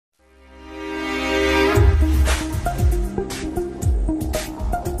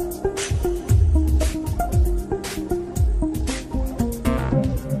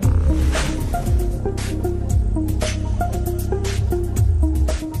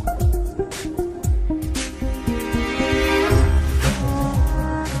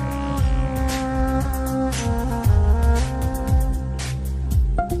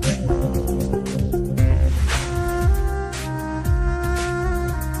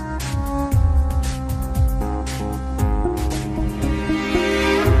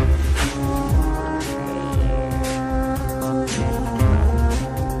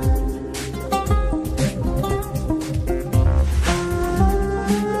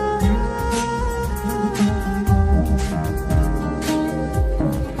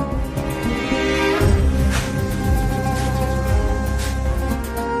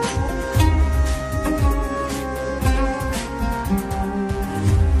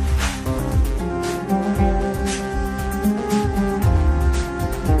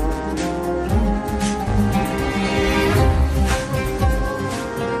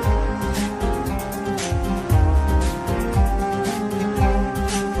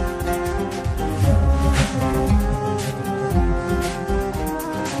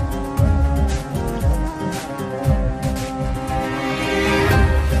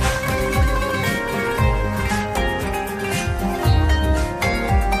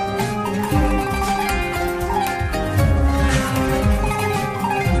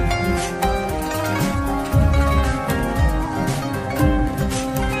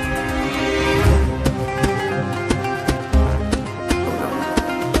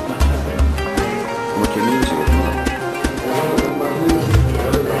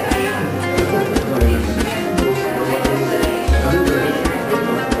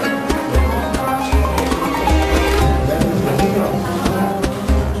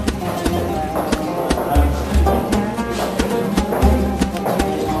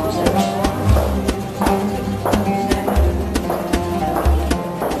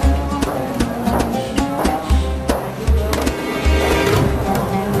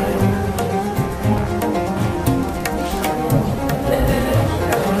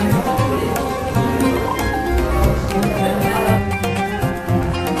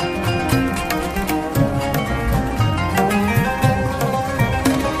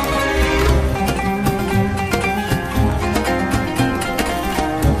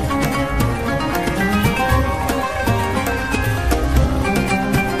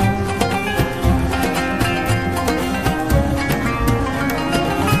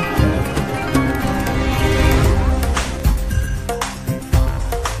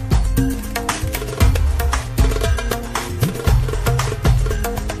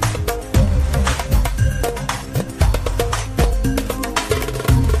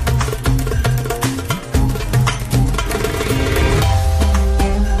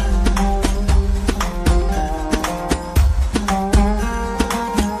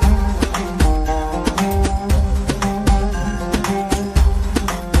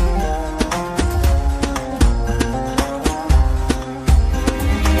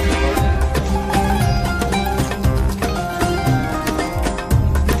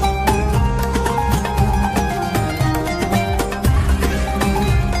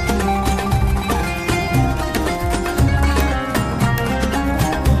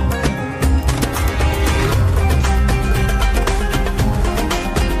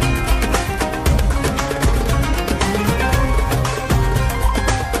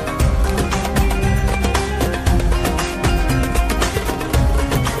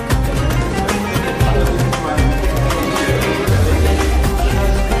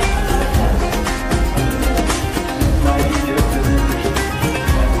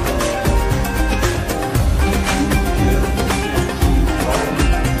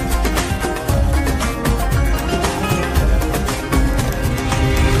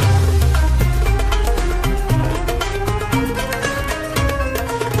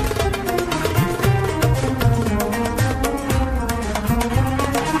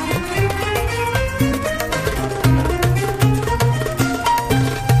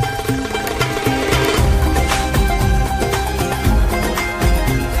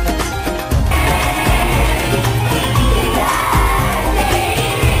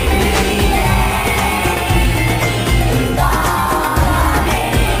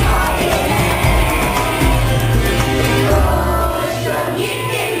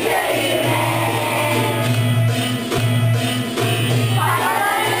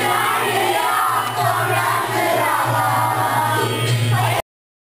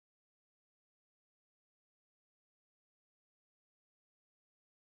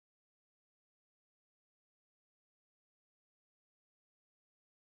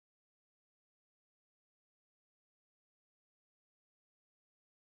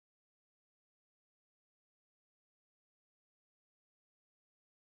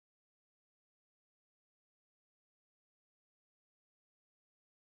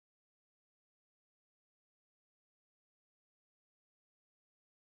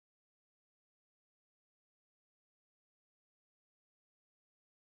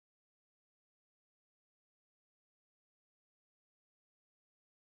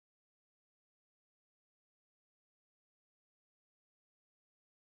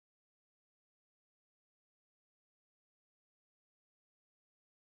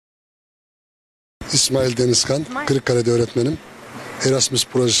İsmail Denizkan, Kırıkkale'de öğretmenim. Erasmus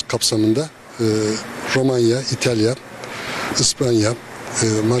projesi kapsamında Romanya, İtalya, İspanya,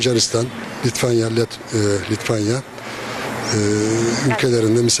 Macaristan, Litvanya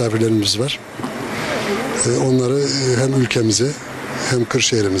ülkelerinde misafirlerimiz var. Onları hem ülkemizi hem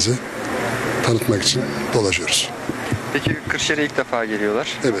Kırşehir'imizi tanıtmak için dolaşıyoruz. Peki Kırşehir'e ilk defa geliyorlar.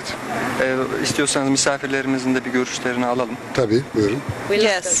 Evet. İstiyorsanız misafirlerimizin de bir görüşlerini alalım. Tabii, buyurun.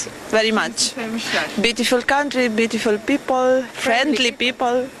 Yes, very much. Beautiful country, beautiful people, friendly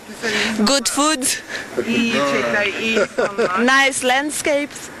people, good food, İyi yiyecekler, iyi insanlar, nice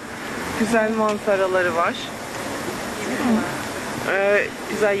landscapes. güzel manzaraları var.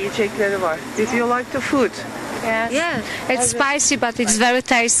 Güzel yiyecekleri var. Did you like the food? Yeah, it's spicy but it's very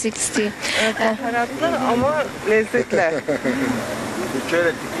tasty still. Baharatlı ama lezzetli.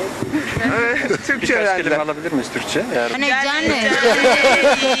 Türkçe Birkaç kelime öğrendiler. alabilir miyiz Türkçe? Eğer...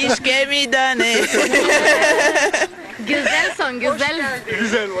 İş gemidane. Güzel son, güzel.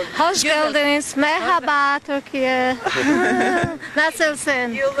 Hoş geldiniz. Merhaba Türkiye.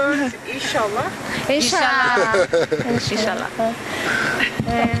 Nasılsın? You learned inşallah. İnşallah. İnşallah.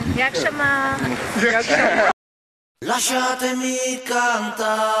 İyi akşamlar. Lasciatemi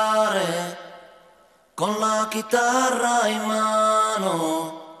cantare con la chitarra in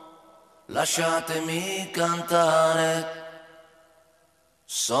mano, lasciatemi cantare,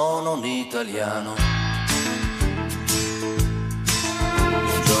 sono un italiano.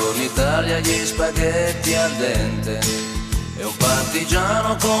 Buongiorno Italia, gli spaghetti al dente e un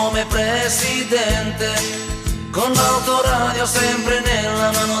partigiano come presidente. Con l'autoradio sempre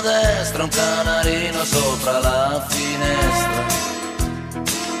nella mano destra, un canarino sopra la finestra.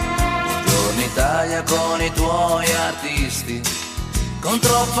 Buongiorno Italia con i tuoi artisti, con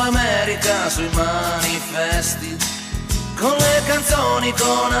troppa America sui manifesti, con le canzoni,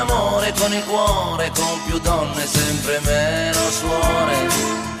 con amore, con il cuore, con più donne, sempre meno suore.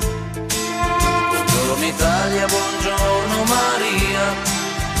 Buongiorno Italia, buongiorno Maria,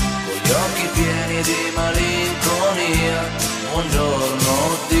 gli occhi pieni di malinconia,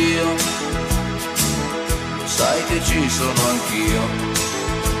 buongiorno Dio, lo sai che ci sono anch'io.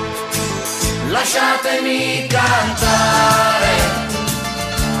 Lasciatemi cantare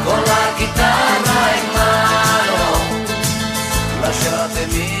con la chitarra in mano,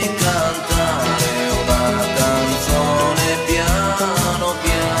 lasciatemi cantare una canzone piano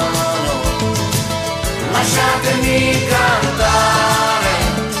piano, lasciatemi cantare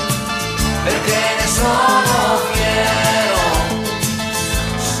perché ne sono fiero,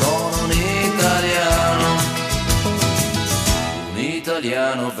 sono un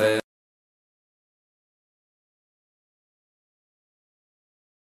italiano vero.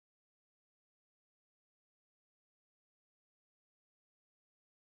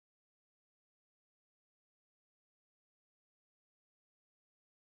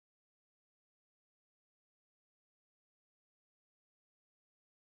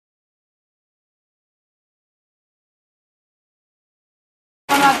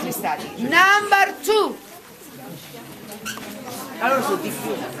 Altri stati. Number 2. Allora sono di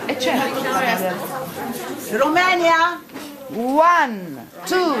più. E certo. Romania. 1,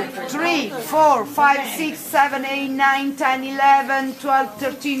 2, 3, 4, 5, 6, 7, 8, 9, 10, 11, 12,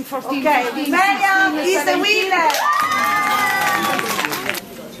 13, 14, 15, Romania is the winner.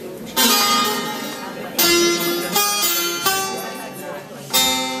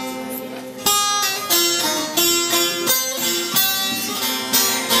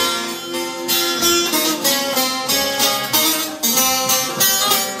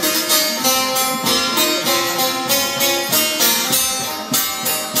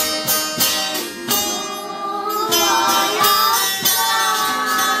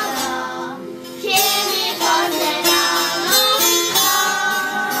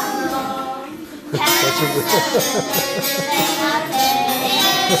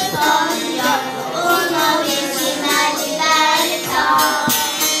 Uno vicino al diverso.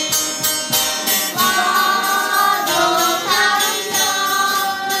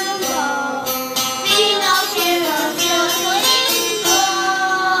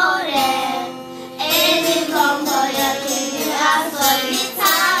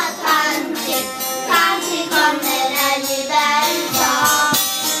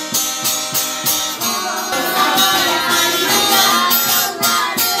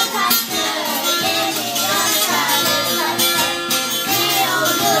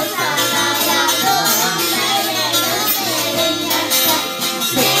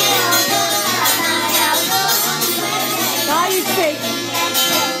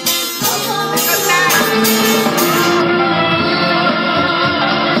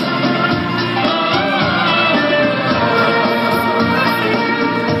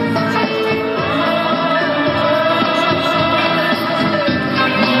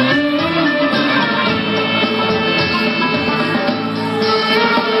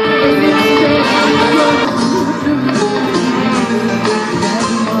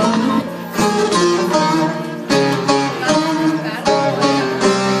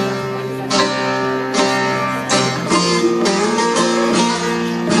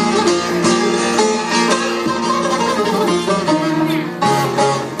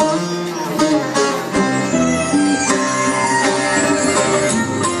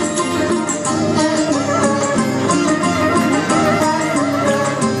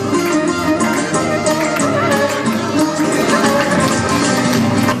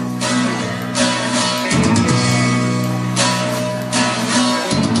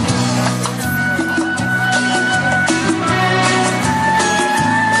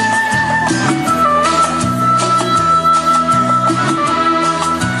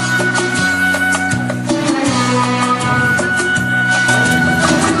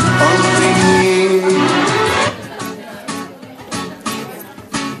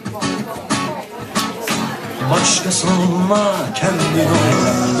 Başkası olma, kendin ol.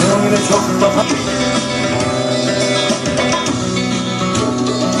 Öyle çok daha...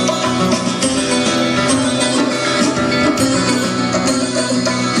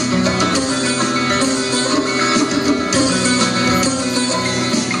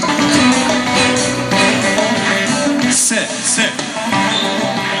 Se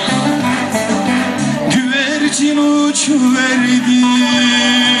güvercin uçuverdi,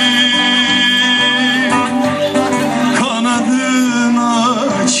 kanadını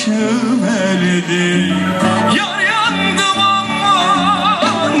açıverdi. Yar yandım aman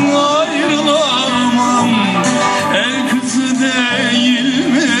ayrılamam, el kızı değil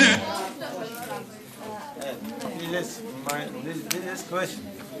mi? This question.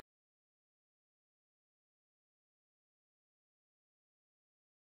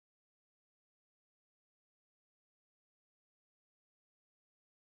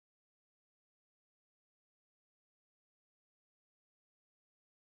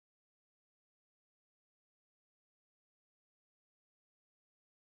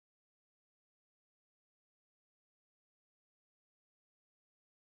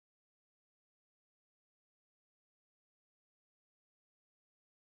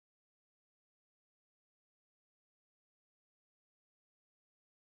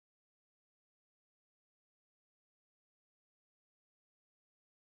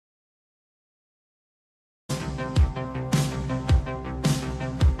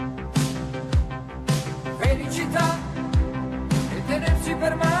 Felicità, e tenersi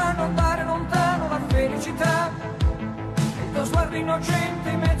per mano, andare lontano, la felicità, il tuo sguardo innocente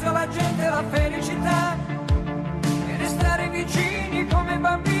in mezzo alla gente, la felicità, e restare vicini come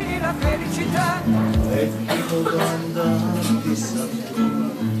bambini, la felicità.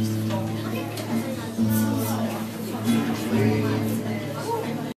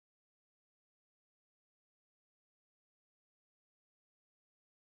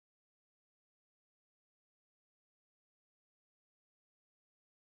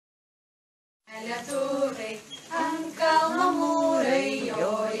 Lietuviai ant kalno mūrai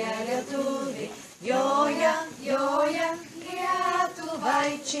joja, lietuviai joja, joja,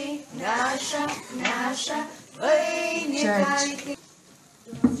 lietuvaičiai neša, neša vainikaitį.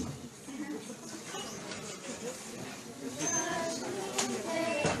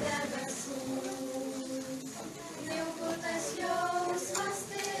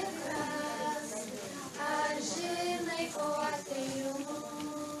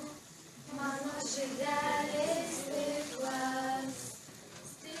 Širdelės stiklas,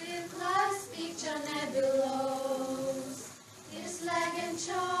 stiklas pykčio nebylaus ir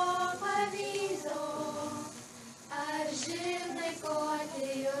slegiančio pavydo. Ar žinai, ko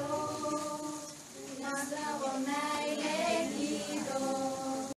atėjau, nes tavo meilė gydo.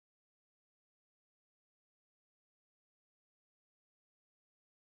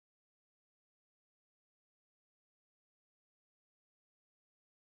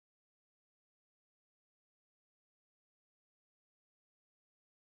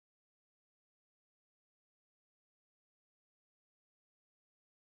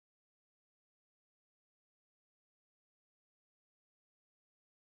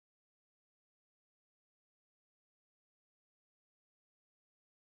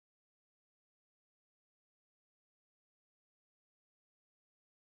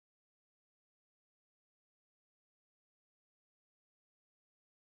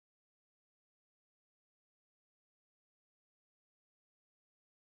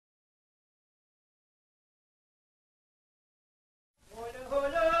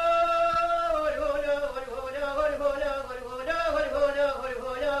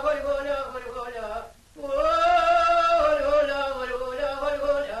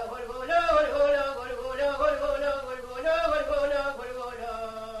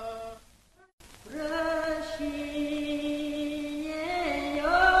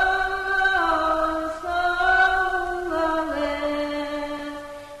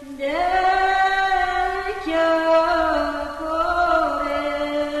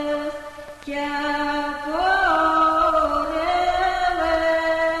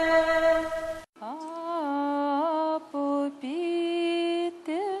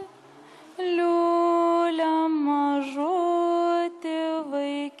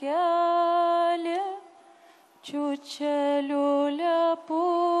 Čiučeliulė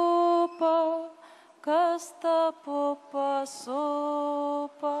pupa, kas ta pupa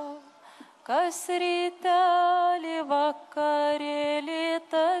supa, kas rytelį vakarėlį,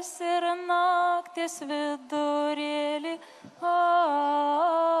 tas ir naktis vidurėlį.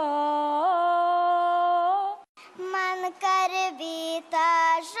 Man karvyta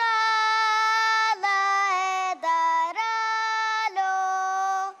žala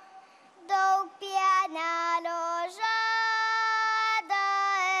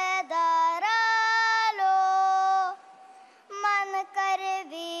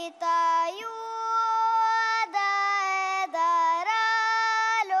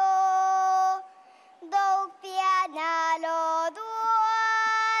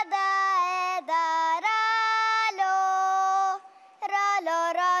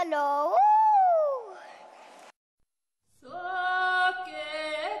ralo.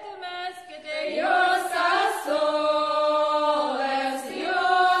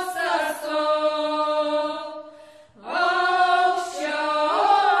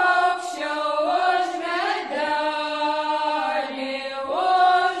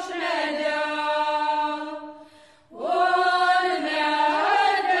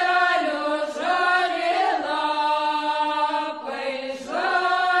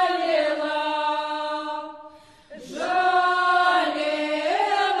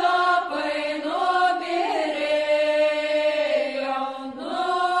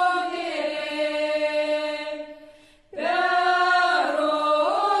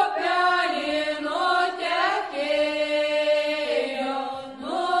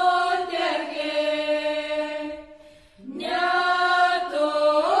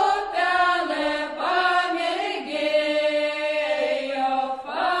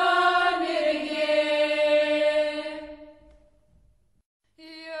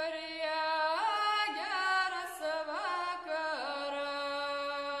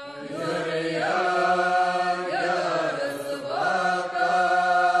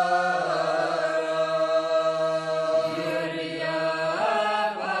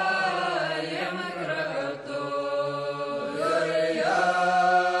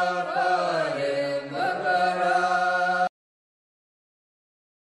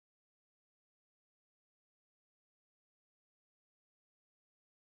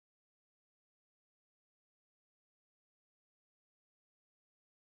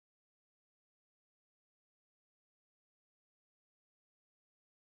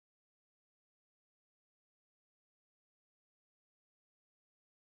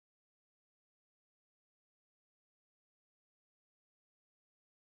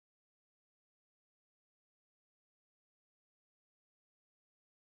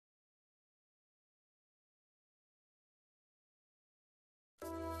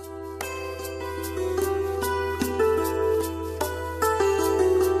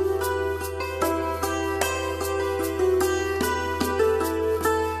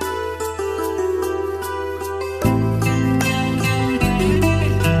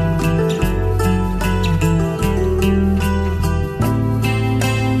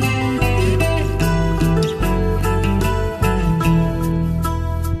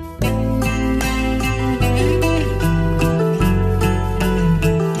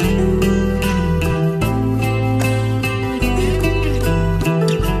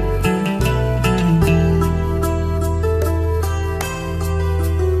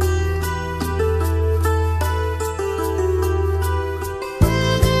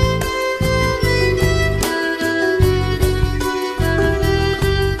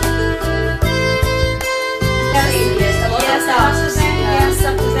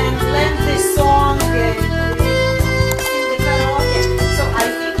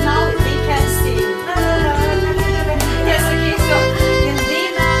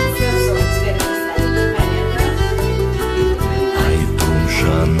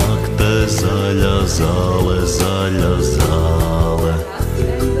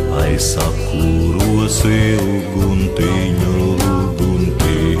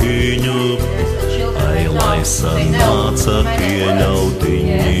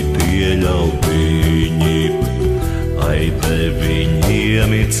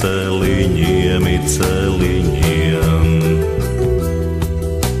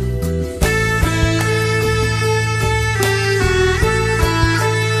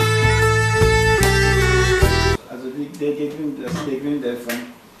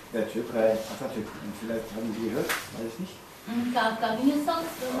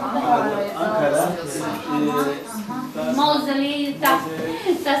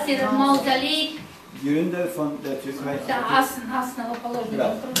 Gründer von der Türkei.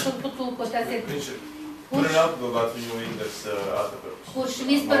 Kurš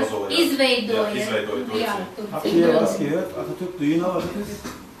vispār izveidoja. Habt ihr was gehört? Atatürk, do you know Atatürk?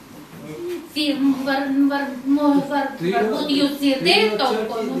 Varbūt jūs dzirdējat kaut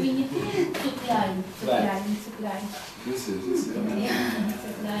ko, nu viņi cukļājiņi.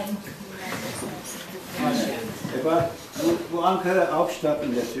 Er war wo Ankara Hauptstadt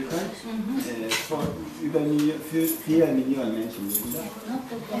in der Türkei, für 4 Millionen Menschen leben da.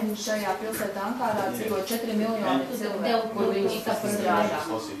 Šajā pilsētā Ankārā dzīvo 4 miljoni cilvēku, kur viņi strādā.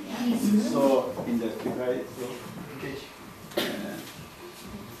 So in der Türkei so.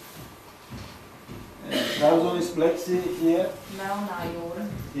 Trabzon is Black Sea here. Melnā jūra.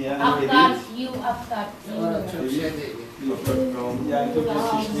 Apkārt jūra. Ja, to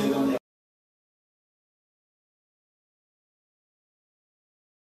jest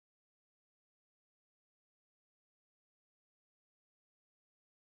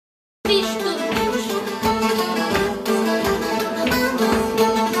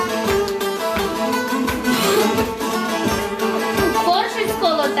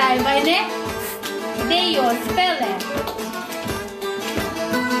tai, vai ne? Dejo, spele.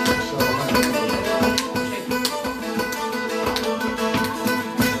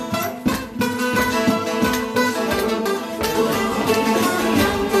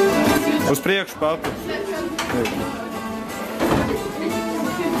 Uz priekšu, papi.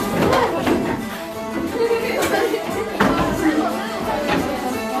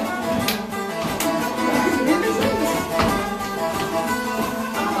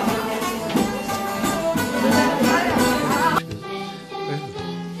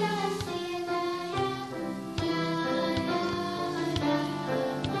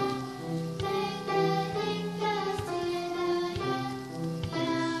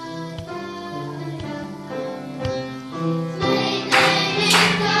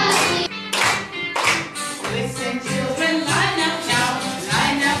 Listen, children, line up now,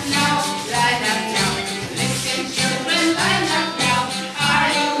 line up now, line up now. Listen, children, line up now. Are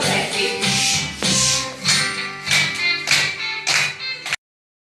you ready?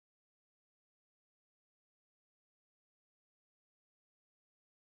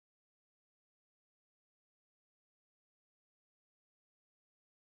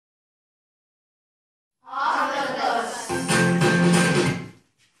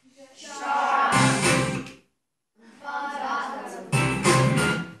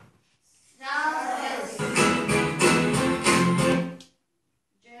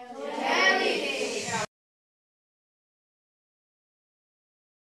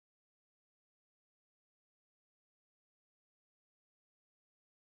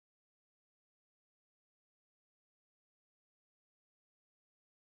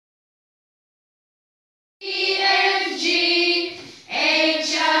 E-F-G,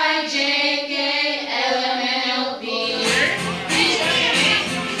 H-I-J-K, L-M-N-O-P.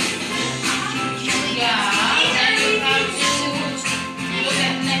 Yeah, then you have to look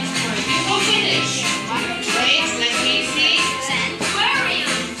at the next word. Before finish. Wait, let me see.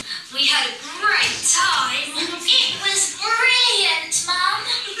 Aquarium. We had a great time. It was brilliant, Mum.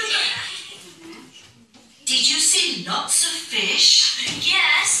 Did you see lots of fish?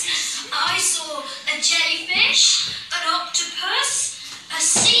 Yes, I saw a jellyfish, an octopus, a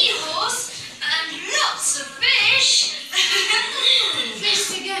seahorse, and lots of fish.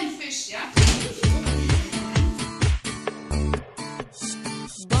 Fish again, fish, yeah?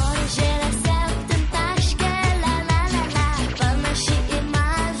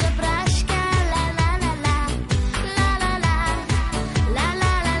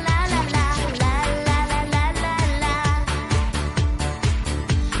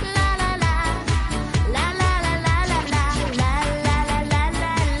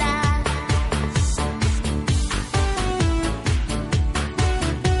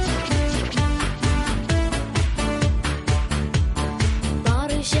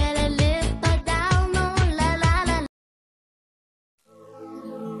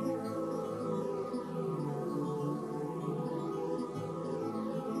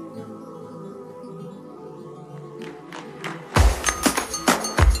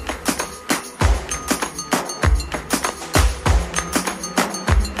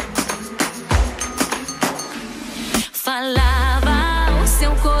 Falava o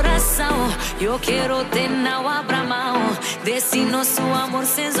seu coração, eu quero ter, não abra mão desse nosso amor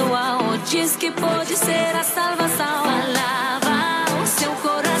sensual. Diz que pode ser a salvação. Falava o seu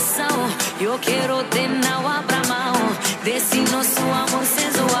coração, eu quero ter, não abra mão desse nosso amor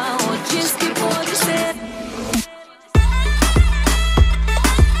sensual. Diz que pode ser.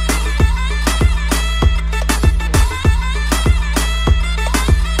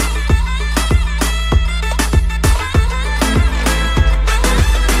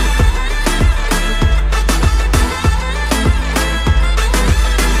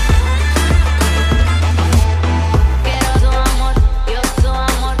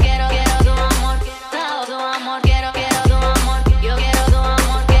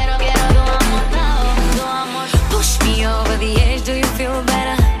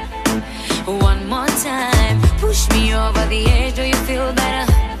 Push me over the edge, do you feel better?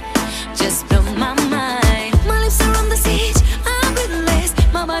 Just blow my mind. My lips are on the stage, I'm breathless.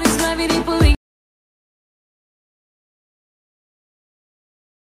 My body's gravity pulling.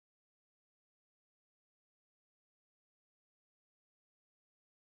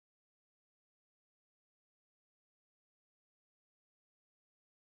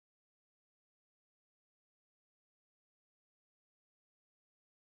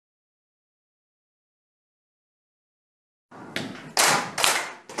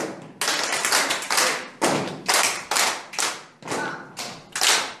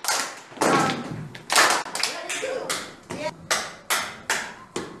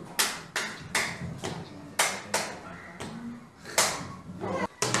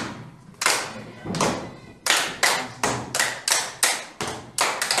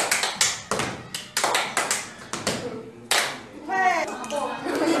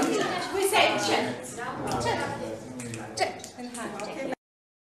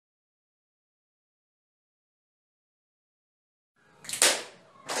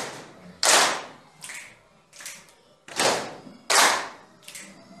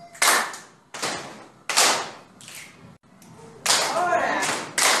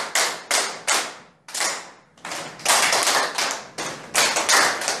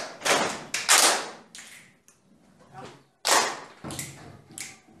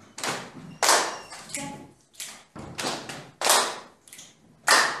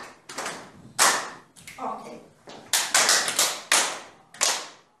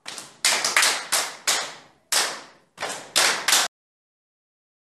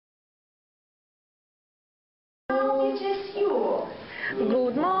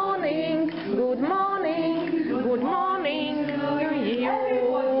 Good morning, good morning, good morning to you.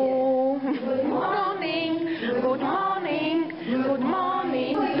 Good morning, good morning, good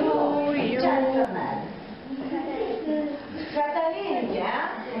morning to you. Catalina,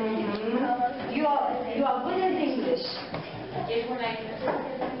 you are good at English.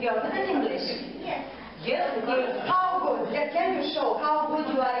 You are good at English? Yes. Yes? How good? Can you show how good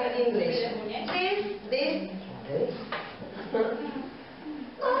you are at English? This.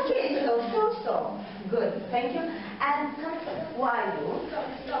 Okay, so. Good, thank you. And who are you?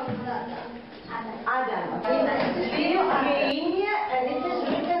 Adam. Do you Armenia? And it is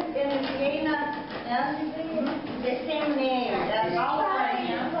written in Vienna. The same name. That's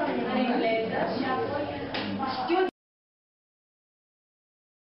Student.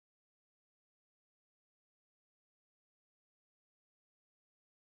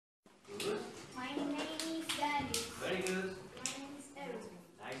 My name is Daddy. Very good. My name is Eric.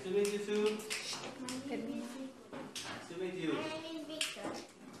 Nice to meet you too. My name is Nice to meet you. My name is Victor.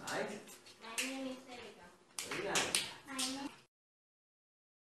 Right? My name is Erika. Very nice. My name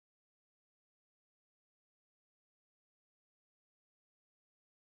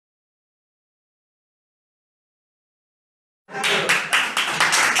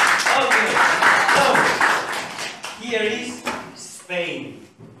Okay. So, here is Spain.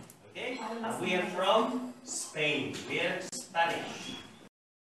 Okay? And we are from Spain. We are Spanish.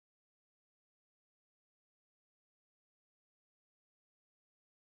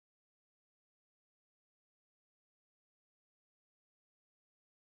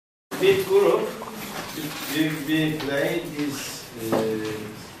 With group, we play this.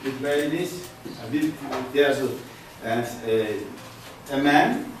 We play this. And a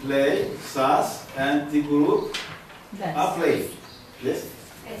man play saz and the group are play. Yes.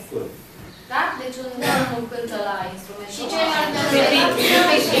 Good. Da? Deci unul cântă la instrument. Și celălalt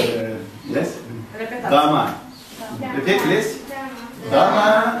Yes. Dama. Repeat please.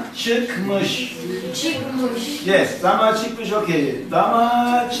 Dama çıkmış. Yes, dama çıkmış, okay.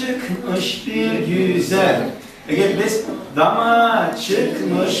 Dama çıkmış bir güzel. Again please. Dama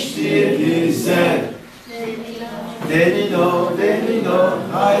çıkmış bir güzel. Delilo, delilo,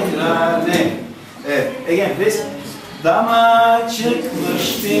 hayrane. Evet, again please. Dama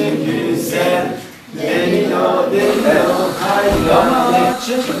çıkmış bir güzel. Delilo, delilo, hayrane. Dama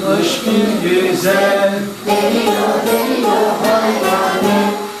çıkmış bir güzel. Delilo, delilo, hayrane.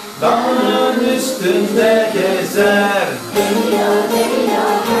 Damın üstünde gezer. Delilo, delilo,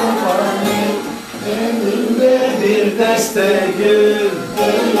 hayrane. Elinde bir deste gül.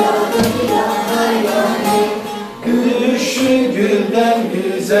 Delilo, delilo, hayrane. Gülüşü gülden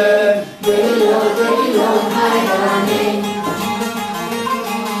güzel. Delilo, delilo, hayrane.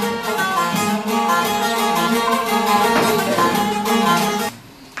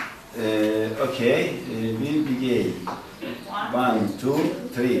 Okay, we'll begin. 1,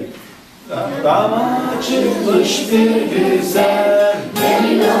 2, 3. Dama çıkmış bir güzel.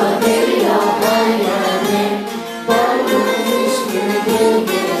 Delilo, delilo, hayrane. Damın üstünde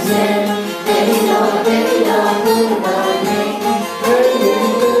gezer. Delilo, delilo, kurbanı.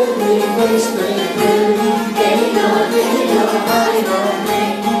 Elinde bir deste gül. Delilo, delilo, hayrane.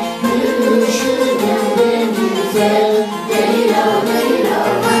 Gülüşü gülden güzel. Delilo, delilo,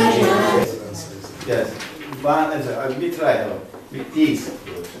 hayrane. Yes. We try with these.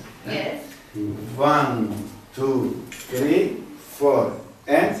 Yes. 1, 2, 3, 4.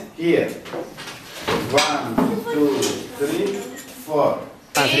 And here. 1, 2, 3, 4.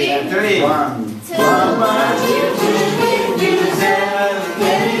 And 3. 1, 2, 3. Güzel.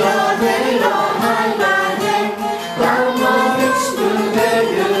 Delilo, delilo, hayrane. Damla üstünde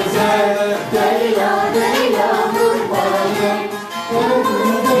güzel. Delilo, delilo, kurbanı.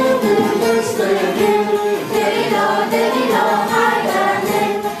 Önünde bir deste gül. Delilo, delilo, hayrane.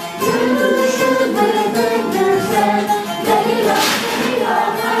 Gülüşü gülden güzel. Delilo, delilo,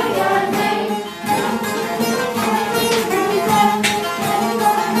 hayrane.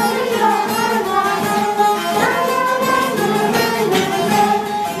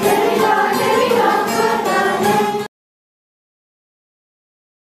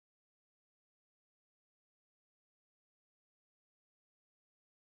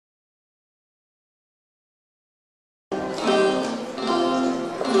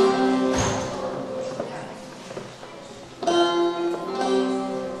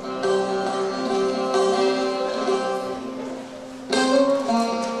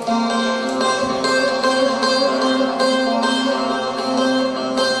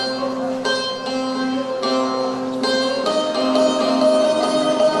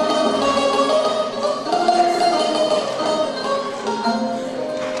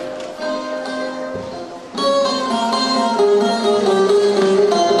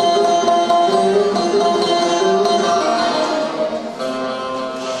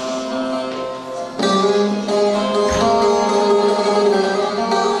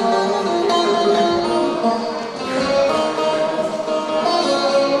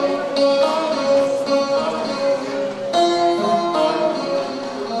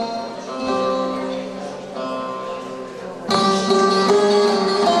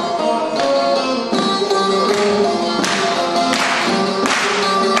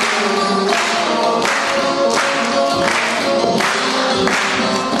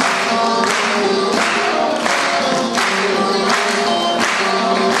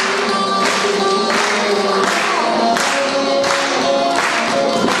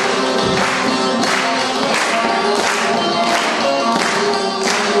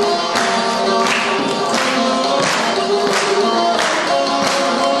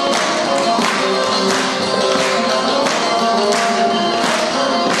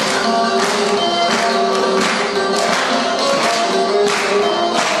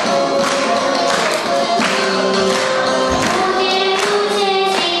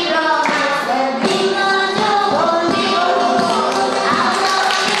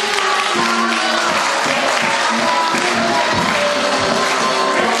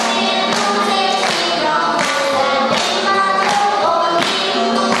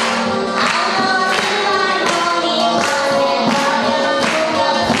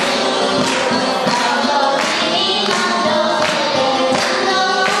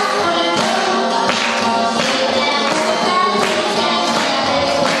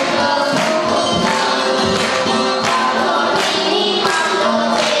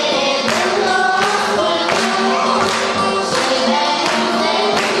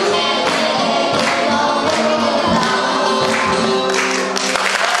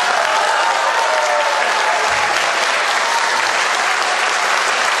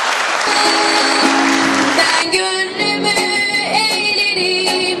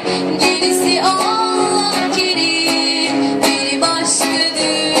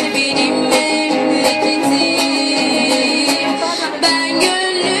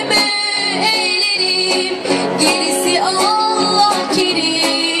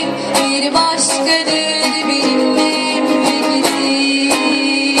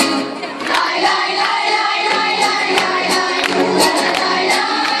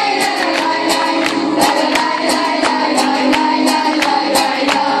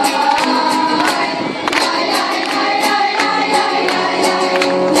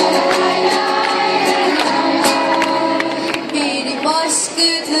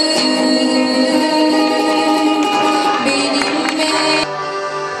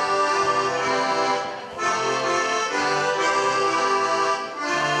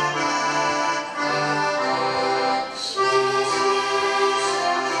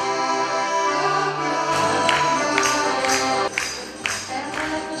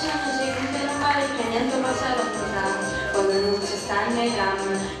 camminiamo,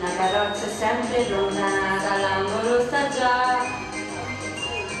 una carrozza sempre pronta dall'angolo sta già.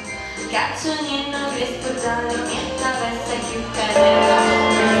 Cazzonino che sposato, niente veste più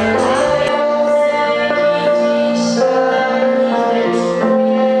carina.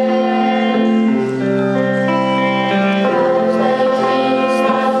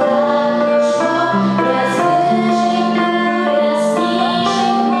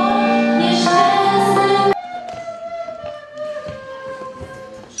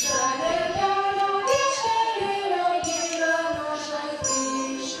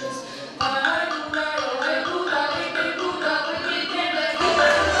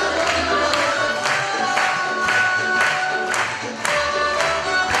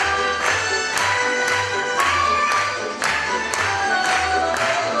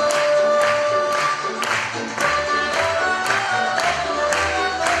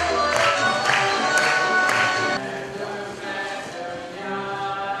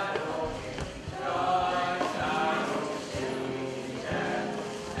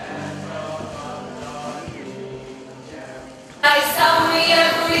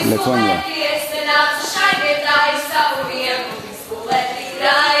 Letonia.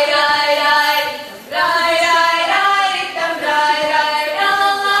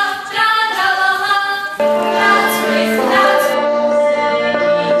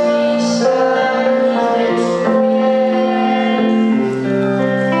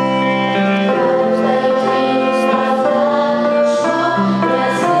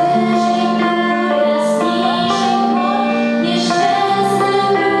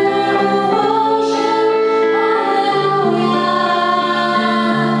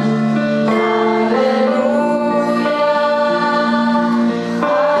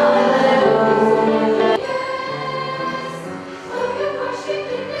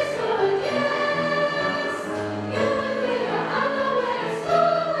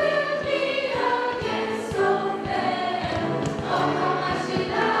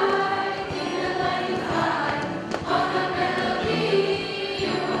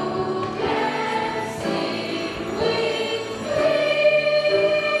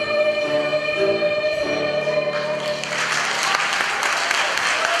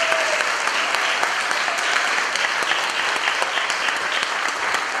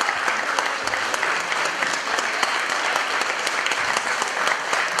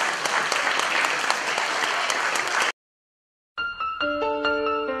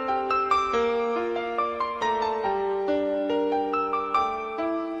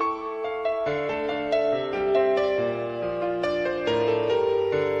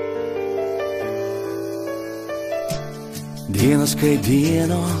 Dienos kaip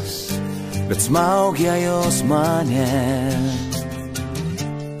dienos, bet smaugia jos mane.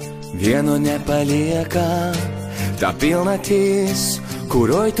 Vieno nepalieka, ta pilnatis,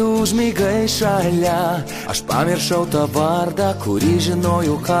 kurioj tu užmigai šalia. Aš pamiršau tą vardą, kurį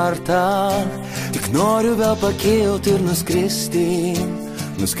žinojau kartą. Tik noriu vėl pakilti ir nuskristi,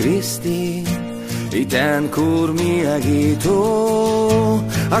 nuskristi į ten, kur miegi tu.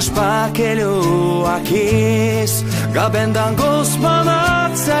 Aš pakeliu akis, gal bent dangus man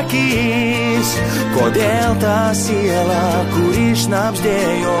atsakys, kodėl ta siela, kuri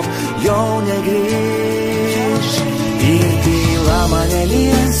šnabždėjo, jau negrįš. Ir tyla mane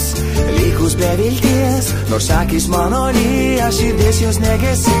lies, likus be vilties, nors akis mano lyja, širdis jos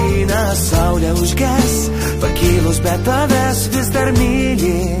negesina. Saulė užges, pakilus, bet tavęs vis dar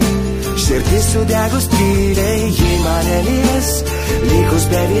myli. Širdis sudegus tyliai, ji mane lies, likus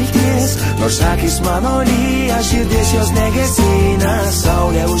be vilties, nors akis mano lyja, širdis jos negesina.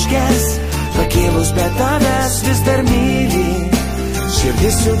 Saulė užges, pakilus, bet tavęs vis dar myli.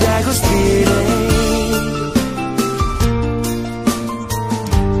 Širdis sudegus tyliai.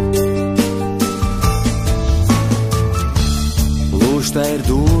 Lūžta ir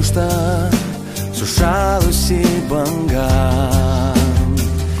dūžta, sušalusi banga.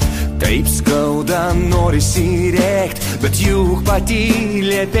 Taip skauda, norisi rėkt, bet juk pati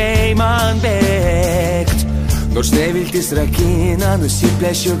liepei man bėgt. Nors neviltis rakina,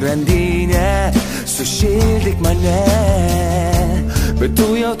 nusiplėšiu grandinę, sušildyk mane. Bet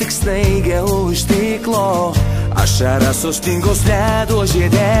tu jau tik snaigė už stiklo, ašaras sustingos ledo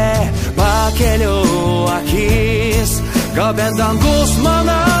žiedė. Pakeliu akis, gal bent dangus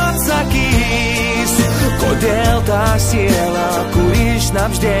man atsakys, kodėl ta siela, kuri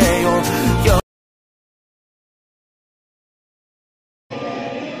šnabždėjo, jo.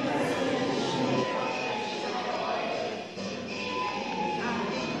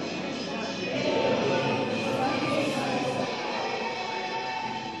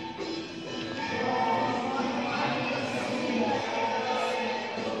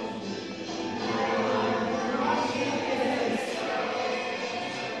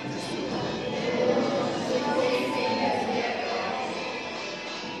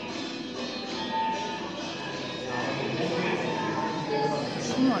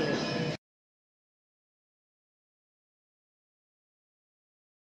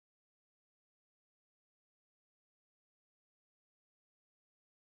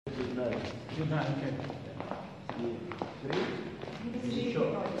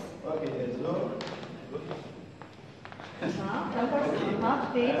 Okay, slow.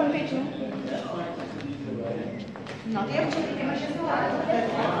 Ty konkrétně. No, ty určitě máš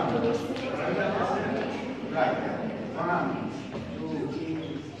Right. 1, 2, 3.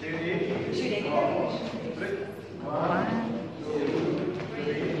 4. 1, 2, 3,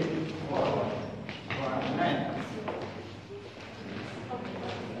 4. 1, 9.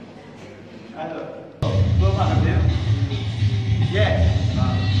 Allora, go back there. Yes.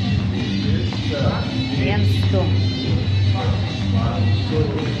 Lento. 1, 2,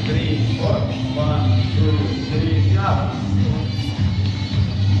 3, 4. 1, 2, 3, up.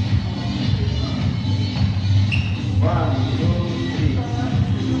 1, 2, 3.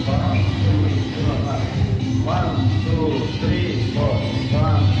 1, 2, 3, 4.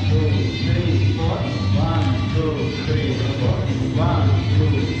 1, 2, 3, 4. 1, 2, 3, 4. 1,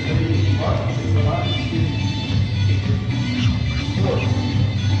 2, 3, 4. 1,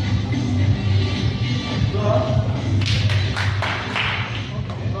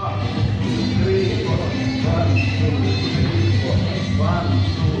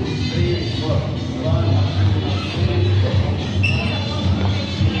 2, 3, 4.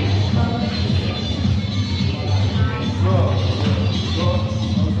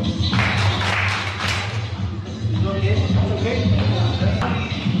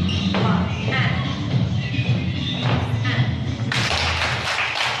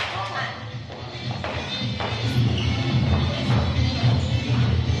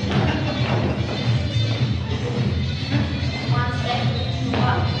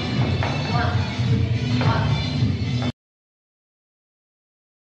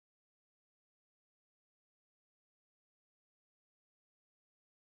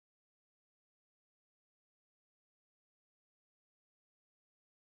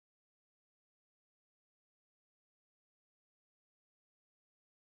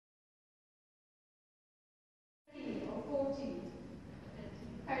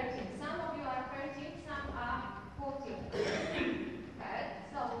 Some of you are 13, some are 14. Okay,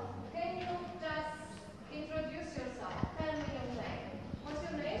 so can you just introduce yourself? Tell me your name. What's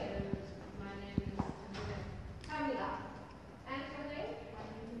your name? My name is Camila. And your name?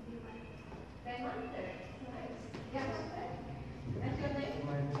 Diamante. Nice. Diamante. And your name?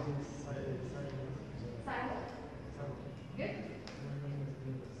 My name is Simon. Good.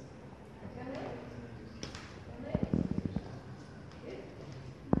 Your name? Your name? Good.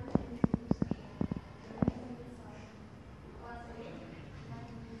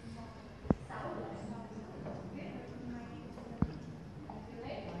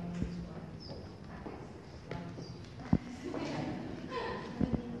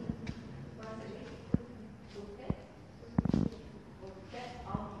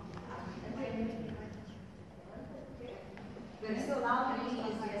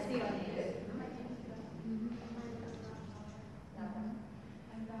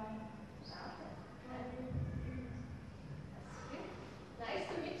 Nice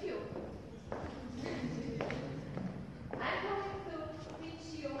to meet you. I'm going to teach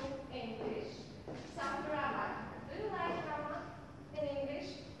you English, some grammar. Do you like grammar in English?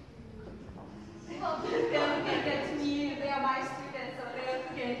 Well, they don't get me. They are my students, so they don't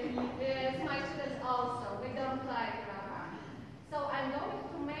get me. Yes, my students also. We don't like grammar. So I'm going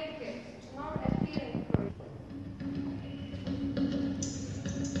to make it more appealing for you.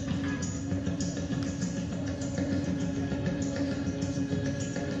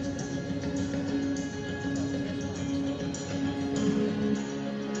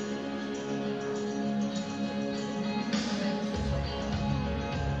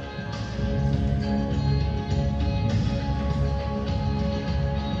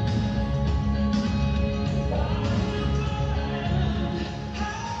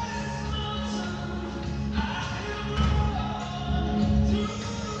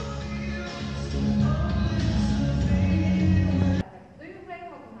 Do you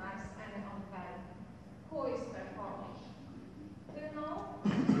recognize anyone there who is performing? Do you know?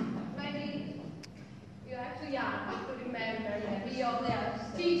 Maybe you are too young to remember. Maybe your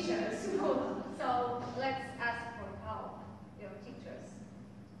teachers. So let's ask for help. Your teachers.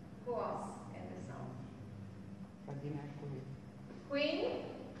 Who else in the song? Queen?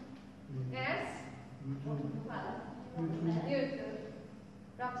 Yes? Well, you too.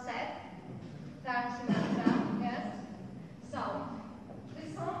 Roxette? Frank Sinatra? Yes? So, the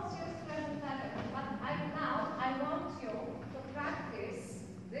songs used present perfect, but now I want you to practice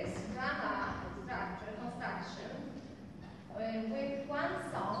this grammar construction with one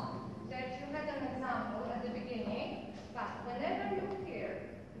song that you had an example at the beginning, but whenever you hear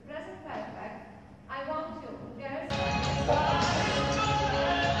the present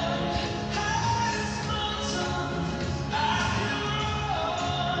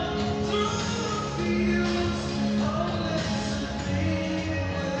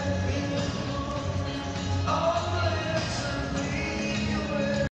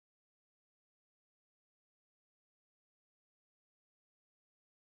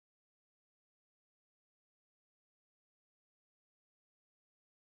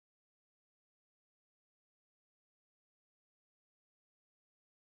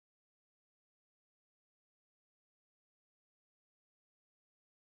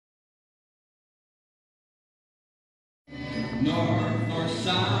north or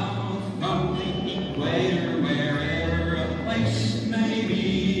south, from the equator, wherever a place may be.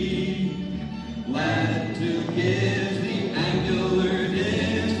 Latitude gives the angular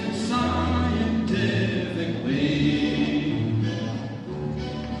distance scientifically.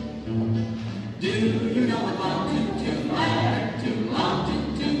 Do you know what longitude, latitude,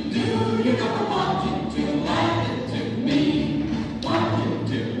 longitude? Do you know what longitude, latitude mean?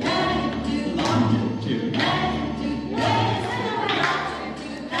 Longitude, latitude, longitude, latitude,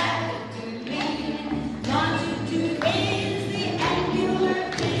 longitude is the angular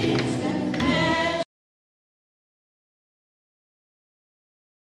distance measured.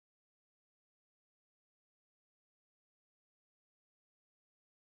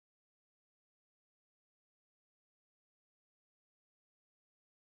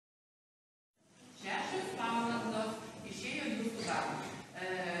 Šešios valandos išėjo jūsų darbas.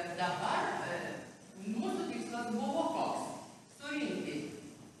 Dabar mūsų tikslas buvo koks? Surinkti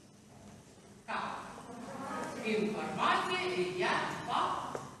ką? Informaciją ir ją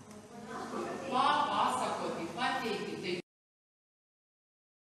papasakoti, pateikti.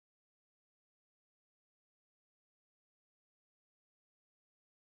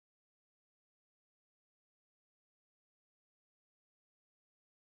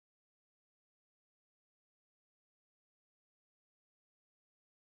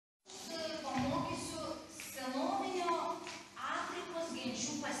 Tai pamokysiu senovinio Afrikos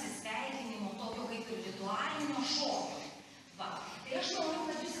genčių pasisveikinimo, tokio kaip ir ritualinio šokio. Va. Tai aš noriu,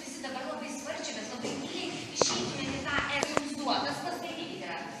 kad jūs visi dabar labai sparčiai, bet labai giliai išeitumėte tą jums duotas, paskaitykite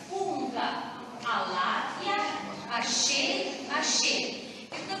yra punga, alafija, ašiai, ašiai.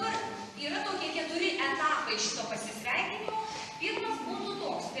 Ir dabar yra tokie 4 etapai šito pasisveikinimo. Pirmas būtų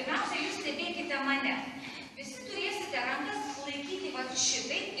toks. Pirmiausia, jūs stebėkite mane. Visi turėsite rankas laikyti va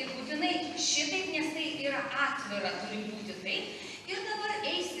šitaip ir būtinai šitaip, nes tai yra atvira, turi būti taip. Ir dabar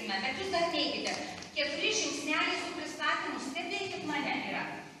eisime, bet jūs dar neikite. 4 žingsneliai su pristatymu, stebėkit mane yra.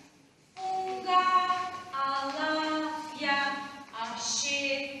 Punga, alafija, aši,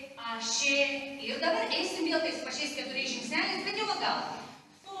 aši. Ir dabar eisim vėl tais pačiais 4 žingsneliais, bet jau atgal.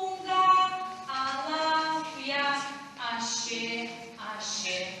 Punga, alafija, aši,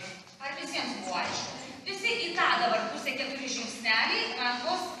 aši. Ar visiems buvo aišku? Visi į tą dabar pusę 4 žingsneliai,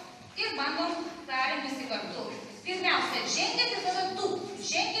 rankos ir bandom darėm visi kartu. Pirmiausia, žengiat ir tada tu.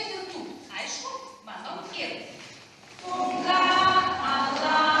 Žengiat ir tu. Aišku? Bandom ir. Punga,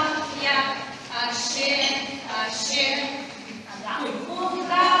 alafija, aši, aši. Atgal.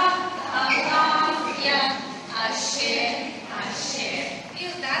 Punga, alafija, aši, aši.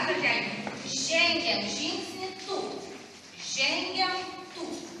 Ir dar kartelį. Žengiam žingsnį tu. Žengiam tu.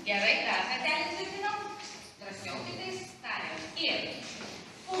 Gerai, dar kartelį tvirtinam. Drąsiau kitais tariam. Ir.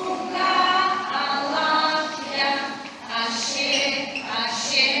 Punga, alafija, aši,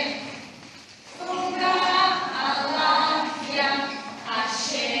 aši. Punga, alafija,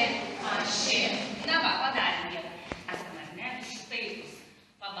 aši, aši. Na va, padarėm jau. Esame ar ne ištaipus.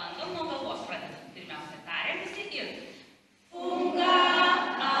 Pabandom nuo galvos pradedam. Pirmiausia, tariam visi ir. Punga,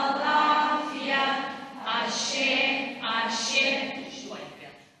 alafija, aši, aši. Žiūrėjom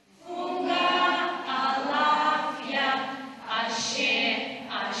vėl. Punga, alafija, aši,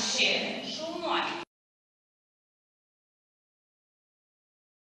 aši. Šaunuoliai.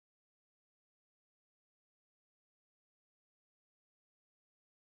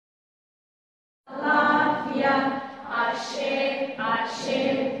 Alafija, aši, aši.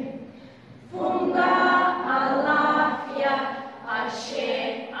 Punga, alafija, aši,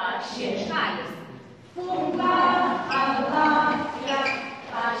 aši. Šalis. Punga, alafija,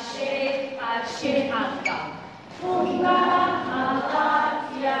 aši, aši. Atgal. Punga,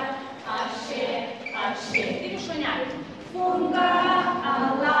 alafija, aši, aši. Ir šunelį. Punga,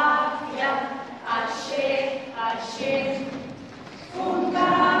 alafija, aši, aši. Punga,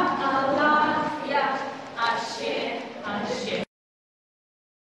 alafija, aši, aši.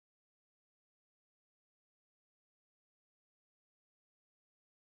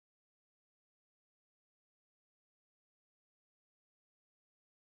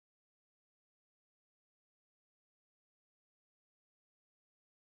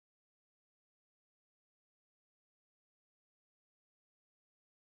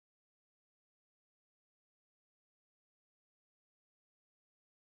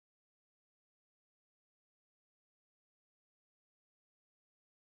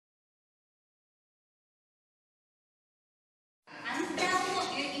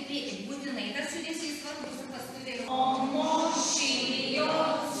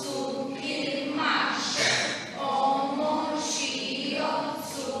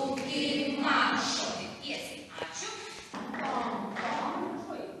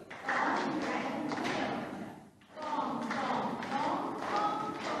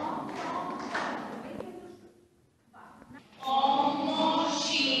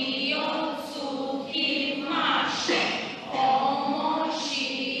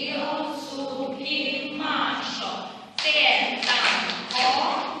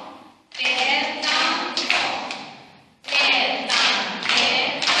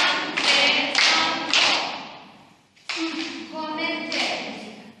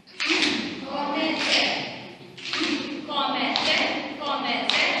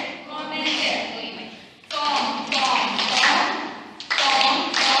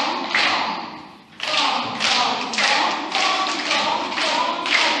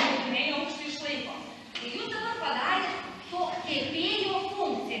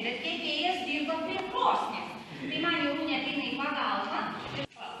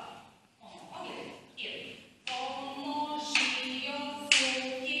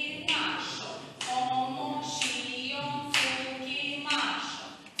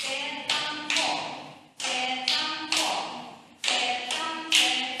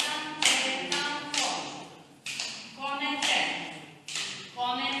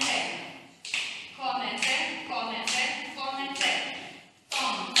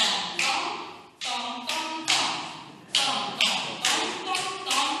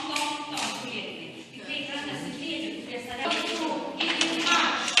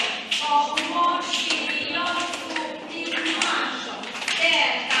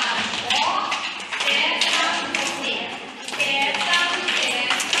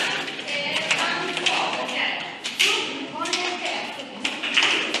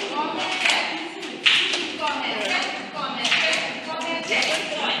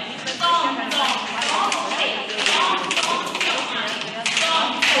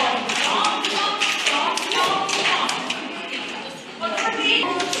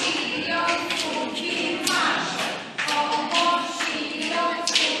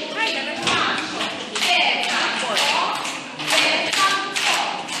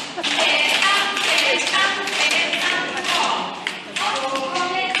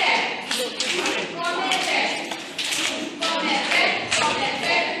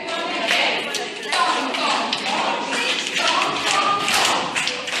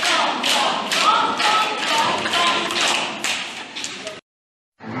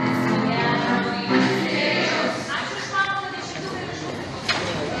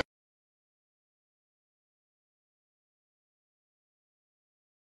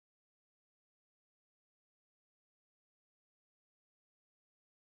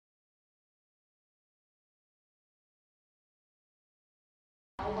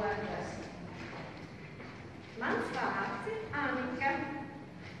 Mans vārds ir Anika.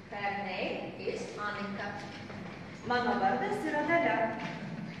 Her name is Anika. Mana vardas ir Adaļa.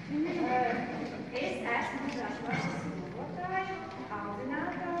 Es esmu dažvaras skolotāja,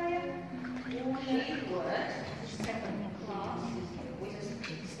 audzinātāja. She works in second class with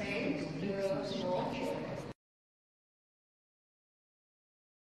a same small children.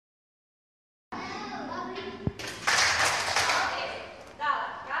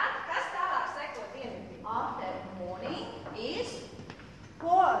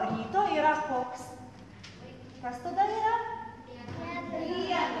 Po rīto ir koks. Kas tad ir?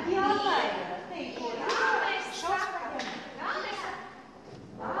 Diena. Teiktu, šos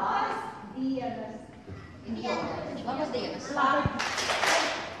labas dienas. Labas dienas.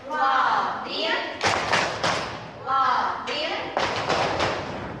 Labdien. Labdien.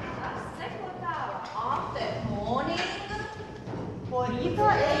 Tas seko tālāk. After morning. Po rīto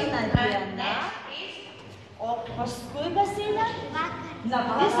eina diena. O paskui kas eina?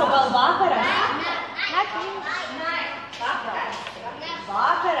 Naktis, o gal vakaras?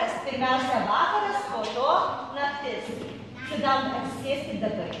 Vakaras. Pirmiausia vakaras, po to naktis. Sit down, atsisėskit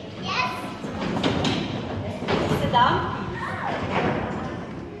dabar. Sit down.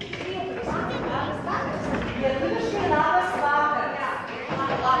 Lietuviškai labas vakaras.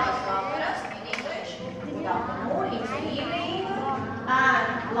 Labas vakaras. In English. Good afternoon. It's evening.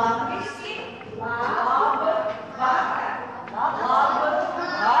 Latviski. Labu vakar. Labu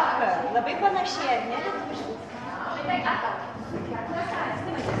vakar. Labai panašiai, ar ne lietuviškai? Bet atkal.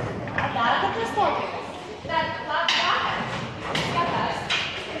 Dar katras tokias. Tad labs vakars. Skatās.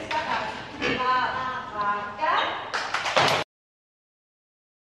 Labs vakar.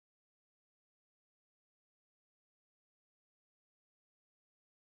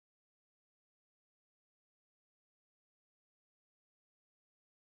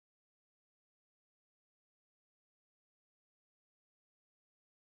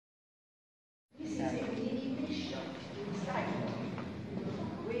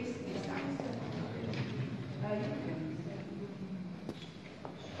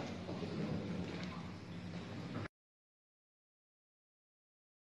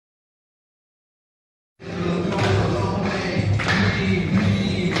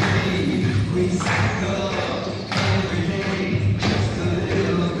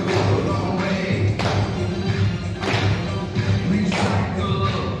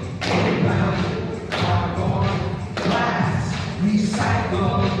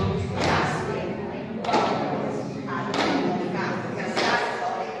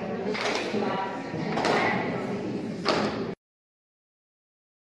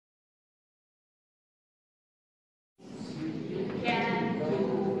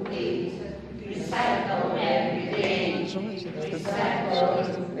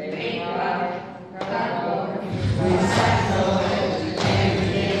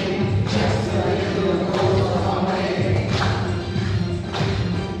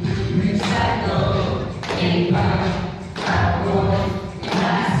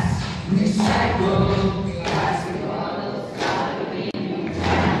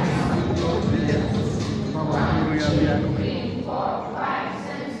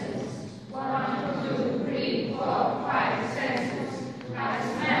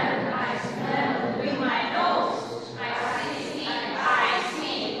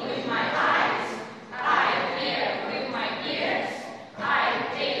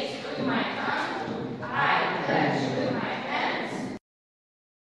 I touch with my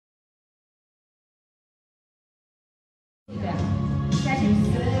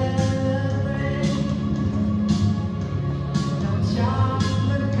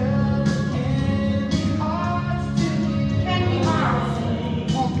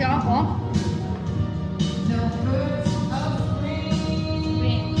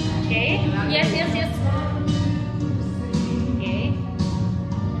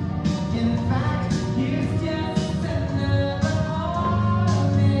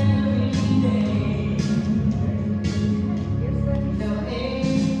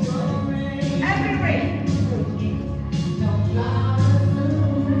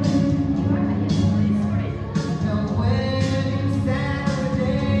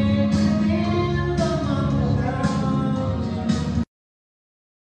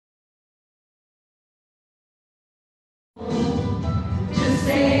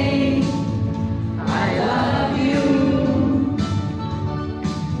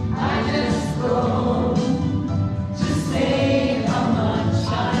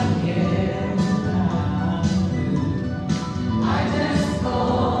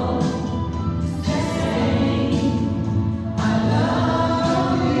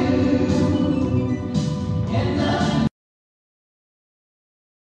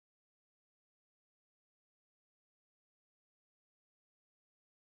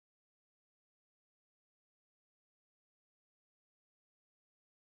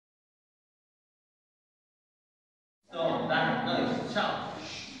Stop that noise. Shout.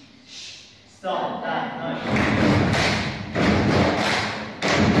 Stop that noise.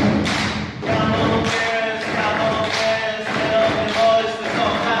 Come on, girls, tell the boys to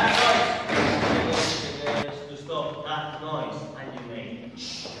stop that noise. Tell the girls to stop that noise. And you may.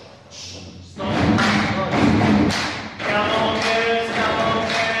 Stop that noise. Come on, girls, tell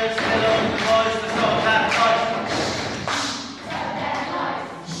the boys to stop that noise. Stop that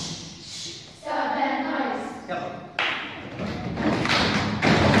noise. Stop that noise. Come on.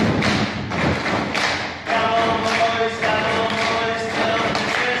 Come on, boys, tell the girls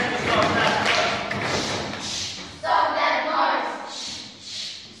to stop that noise. Stop that noise.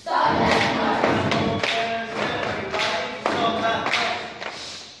 Stop that noise. Come on, girls, everybody, stop that noise.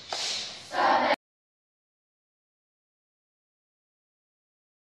 Stop that.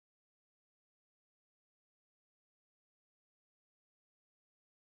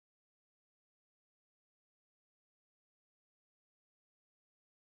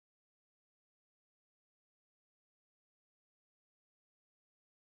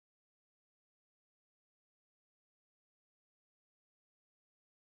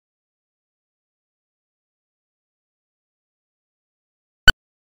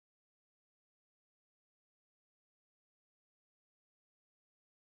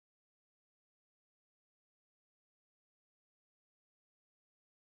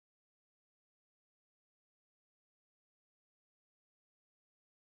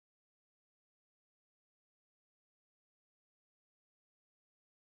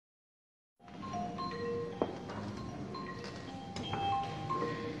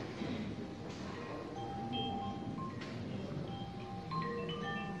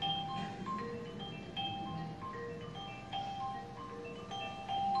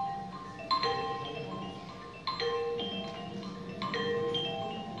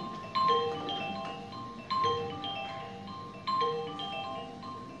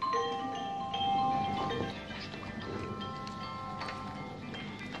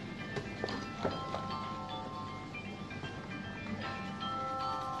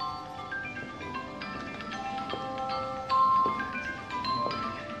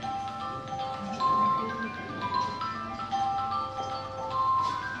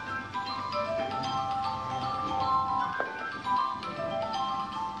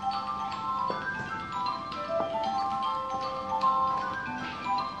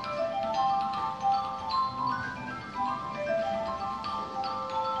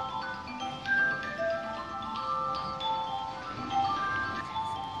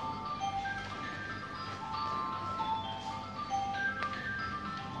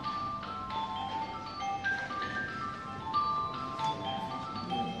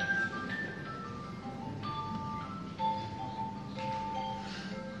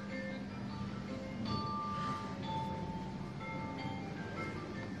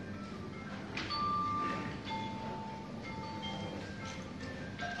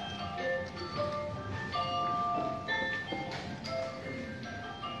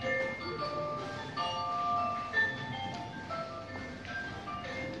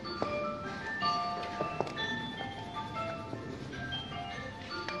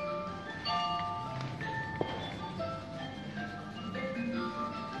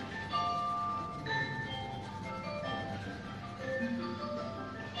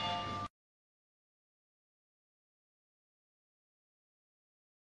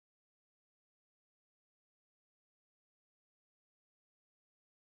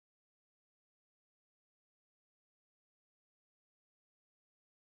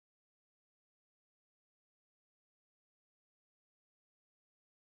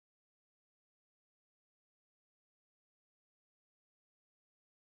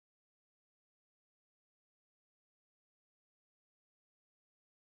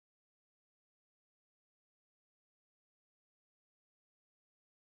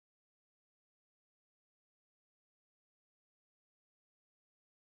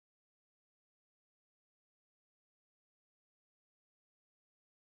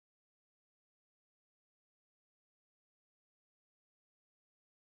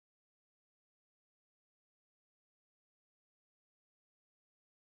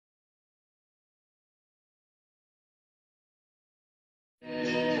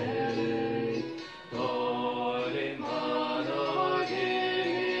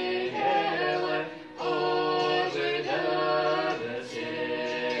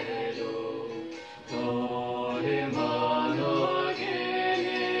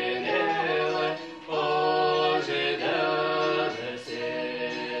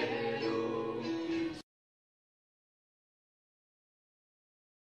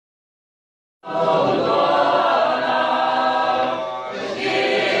 Oh,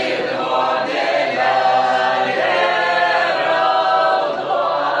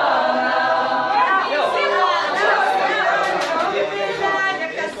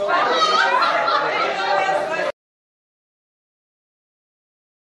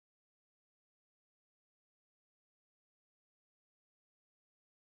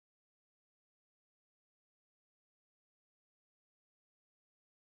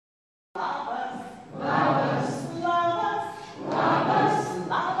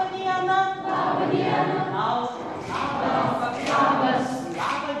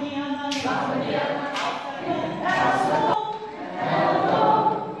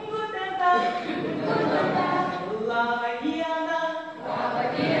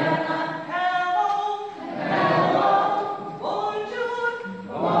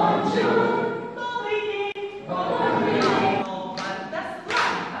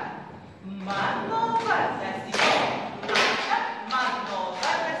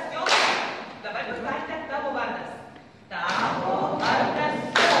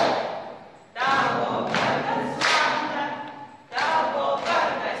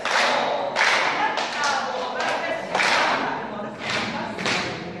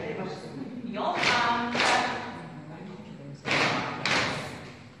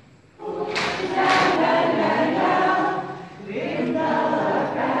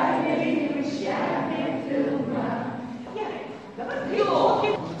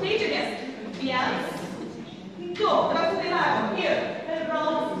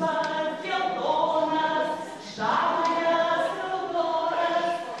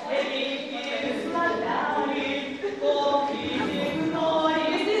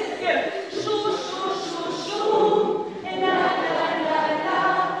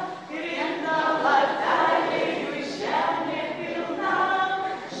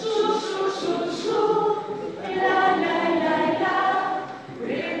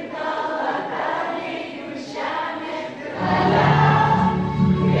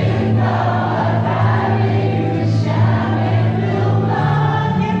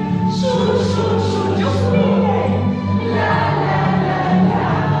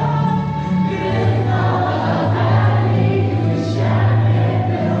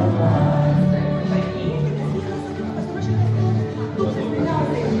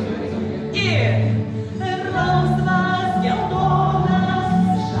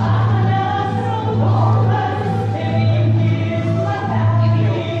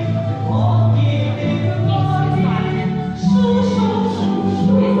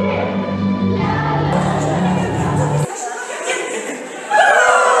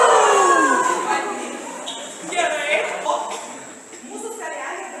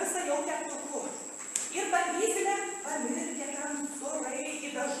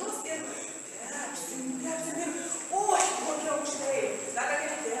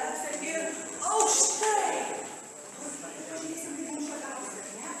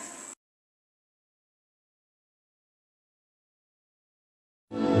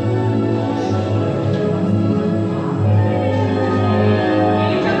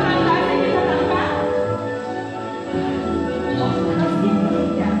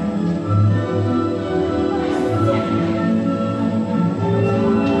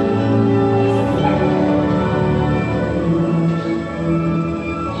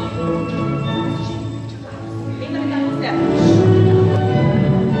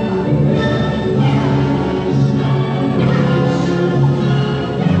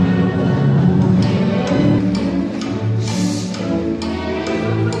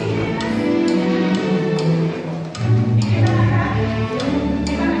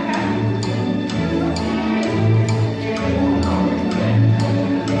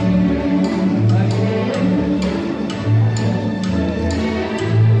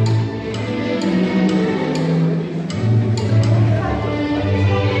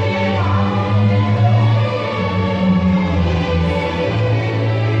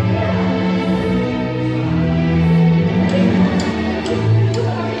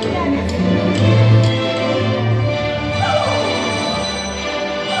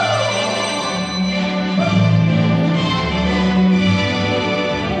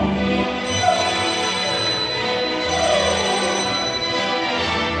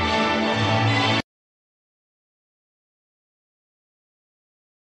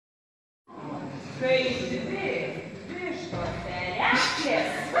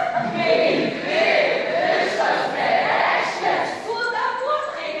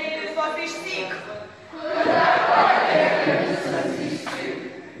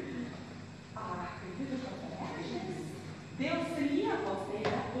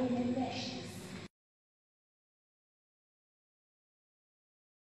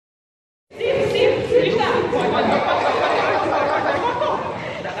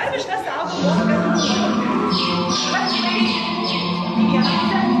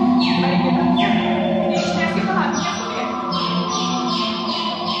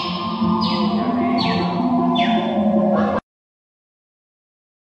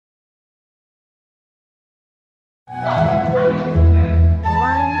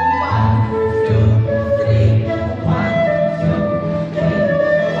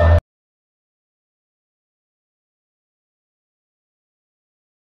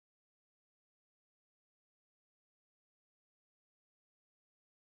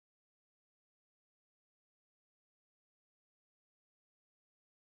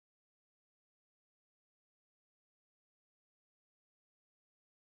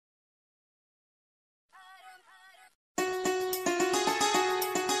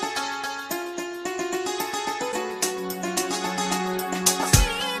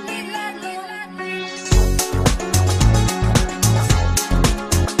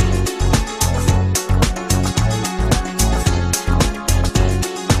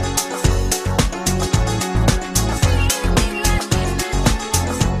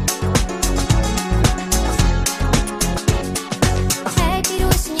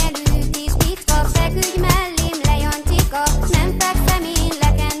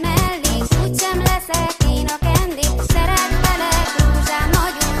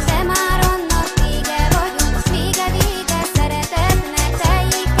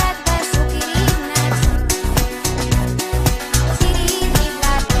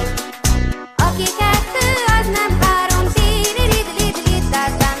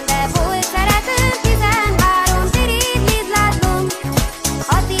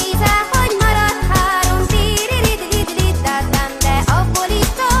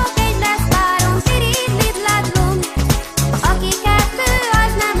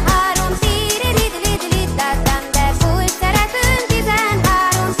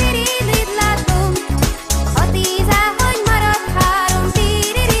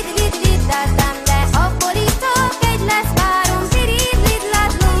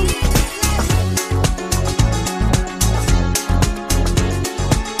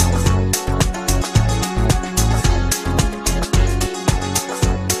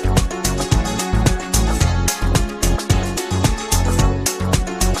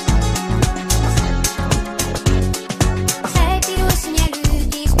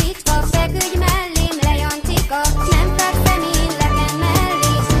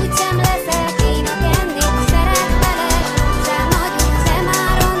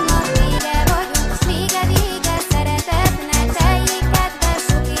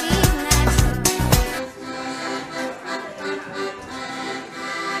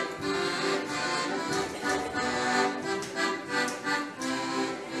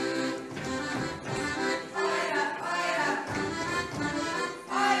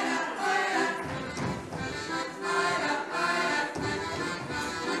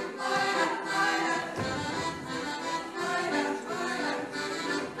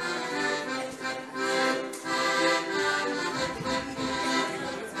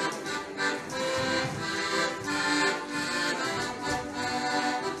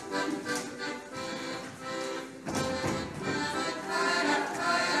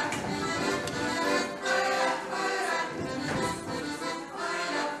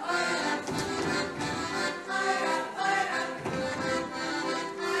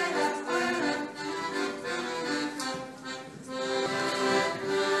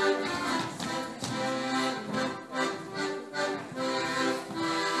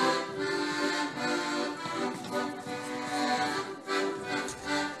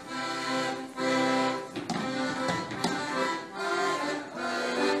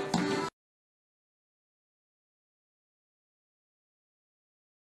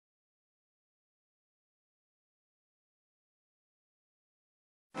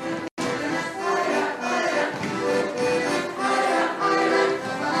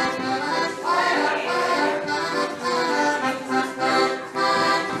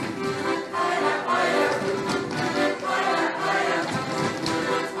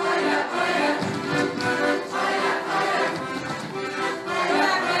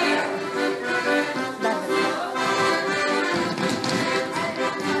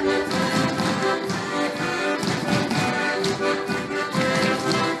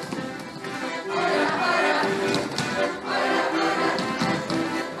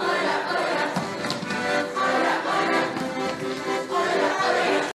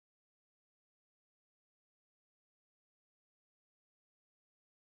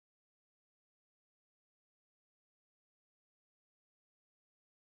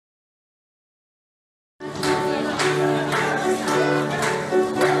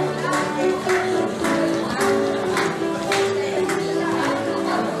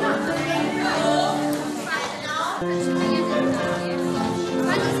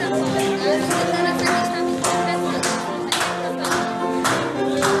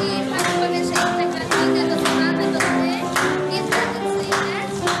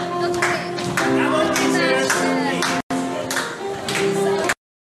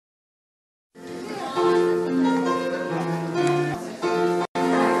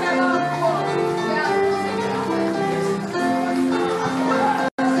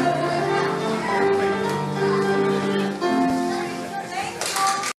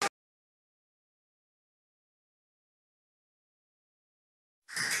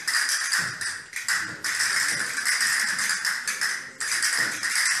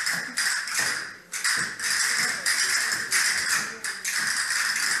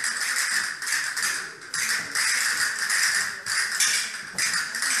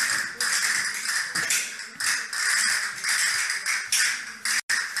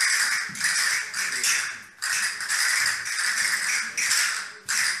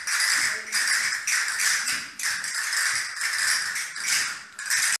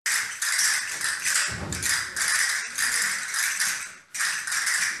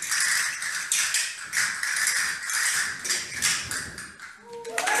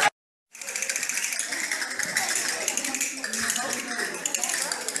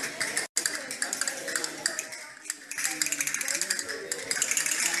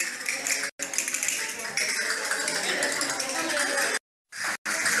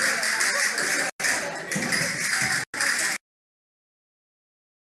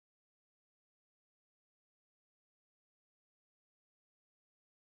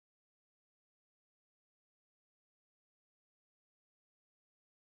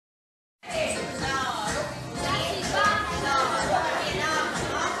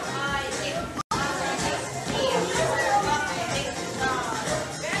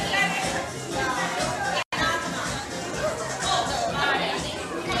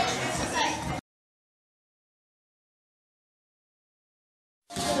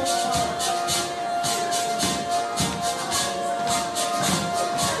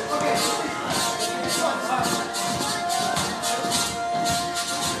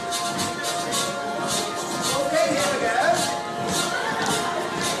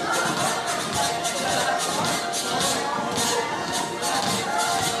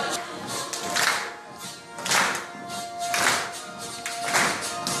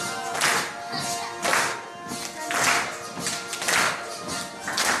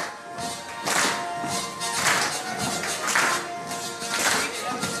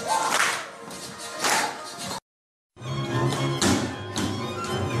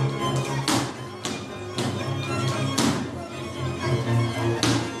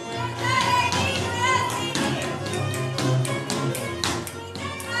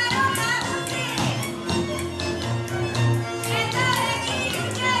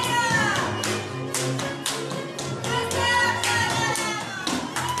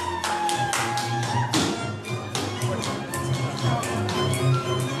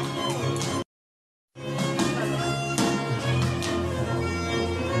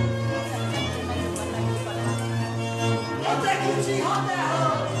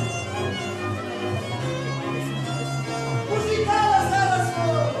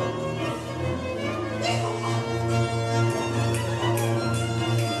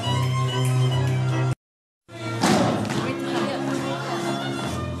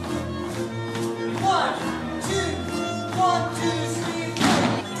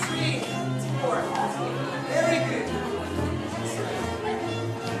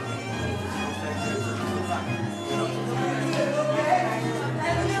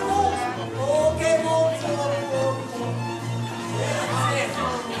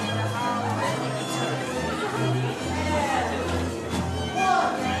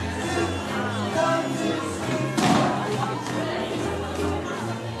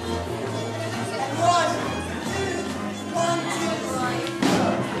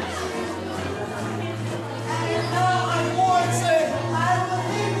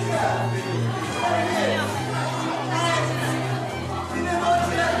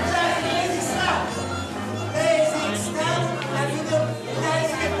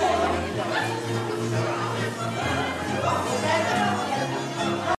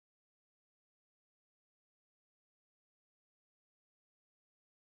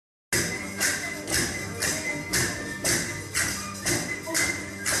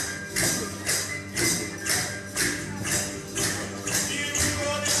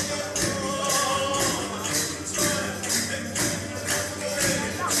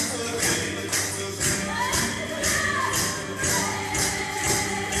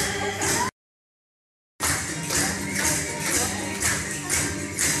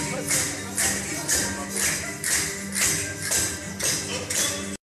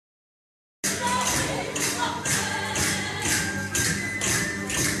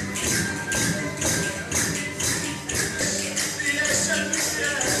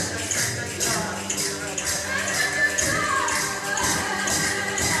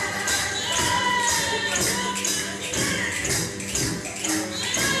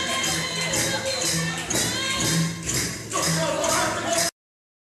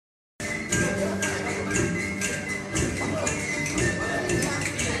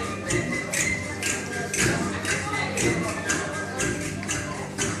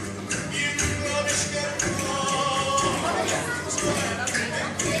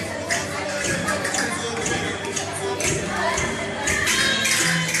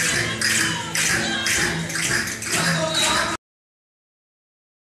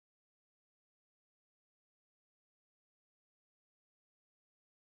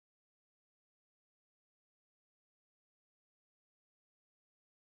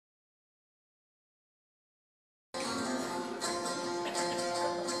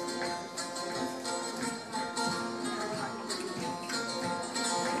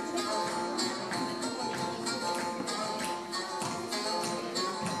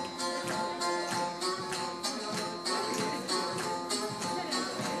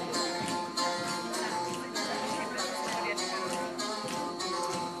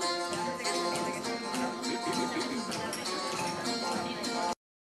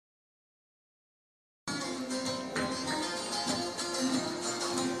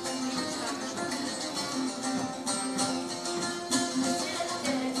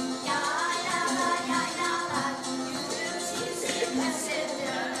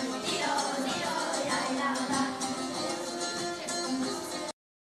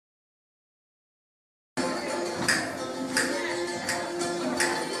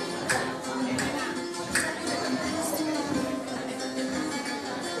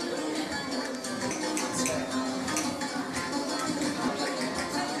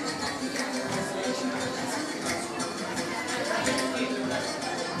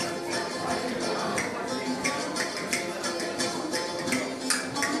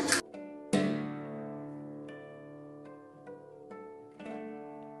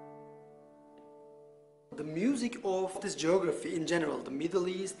 The music of this geography in general, the Middle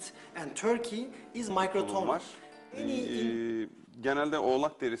East and Turkey is microtonal. Var. Genelde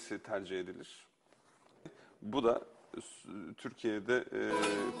oğlak derisi tercih edilir. Bu da Türkiye'de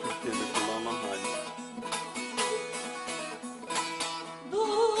kullanılan hali.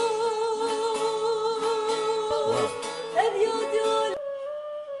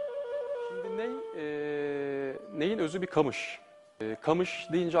 Şimdi neyin özü bir kamış. Kamış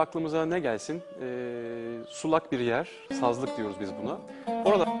deyince aklımıza ne gelsin? Sulak bir yer, sazlık diyoruz biz buna.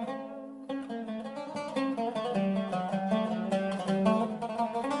 Orada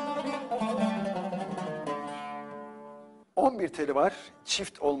 11 teli var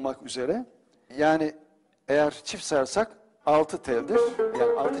çift olmak üzere. Yani eğer çift sayarsak 6 teldir.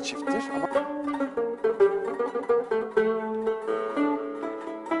 Yani 6 çifttir ama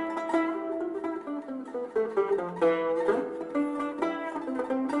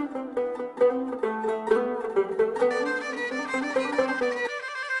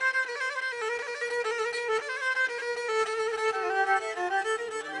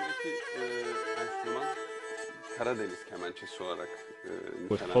Karadeniz kemençesi olarak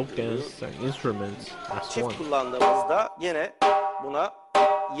With folk dance and instruments as Çift one. kullandığımızda yine buna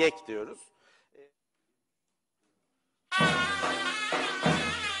yek diyoruz.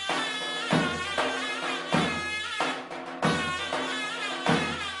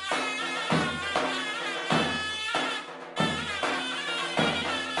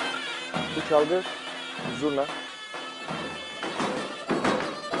 bu çalgı zurna.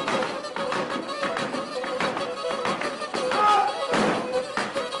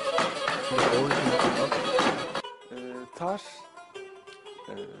 Tar,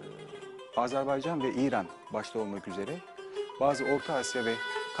 Azerbaycan ve İran başta olmak üzere bazı Orta Asya ve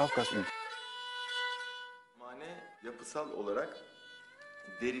Kafkas ülkeleri. Mane yapısal olarak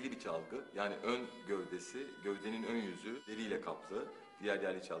derili bir çalgı. Yani ön gövdesi, gövdenin ön yüzü deriyle kaplı. Diğer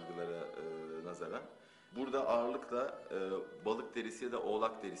yerli çalgılara nazaran. Burada ağırlıkla balık derisi ya da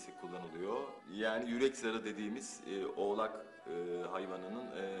oğlak derisi kullanılıyor. Yani yürek zarı dediğimiz oğlak hayvanının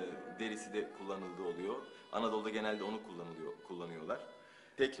derisi de kullanıldığı oluyor. Anadolu'da genelde onu kullanıyorlar.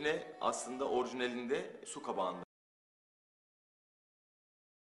 Tekne aslında orijinalinde su kabağında.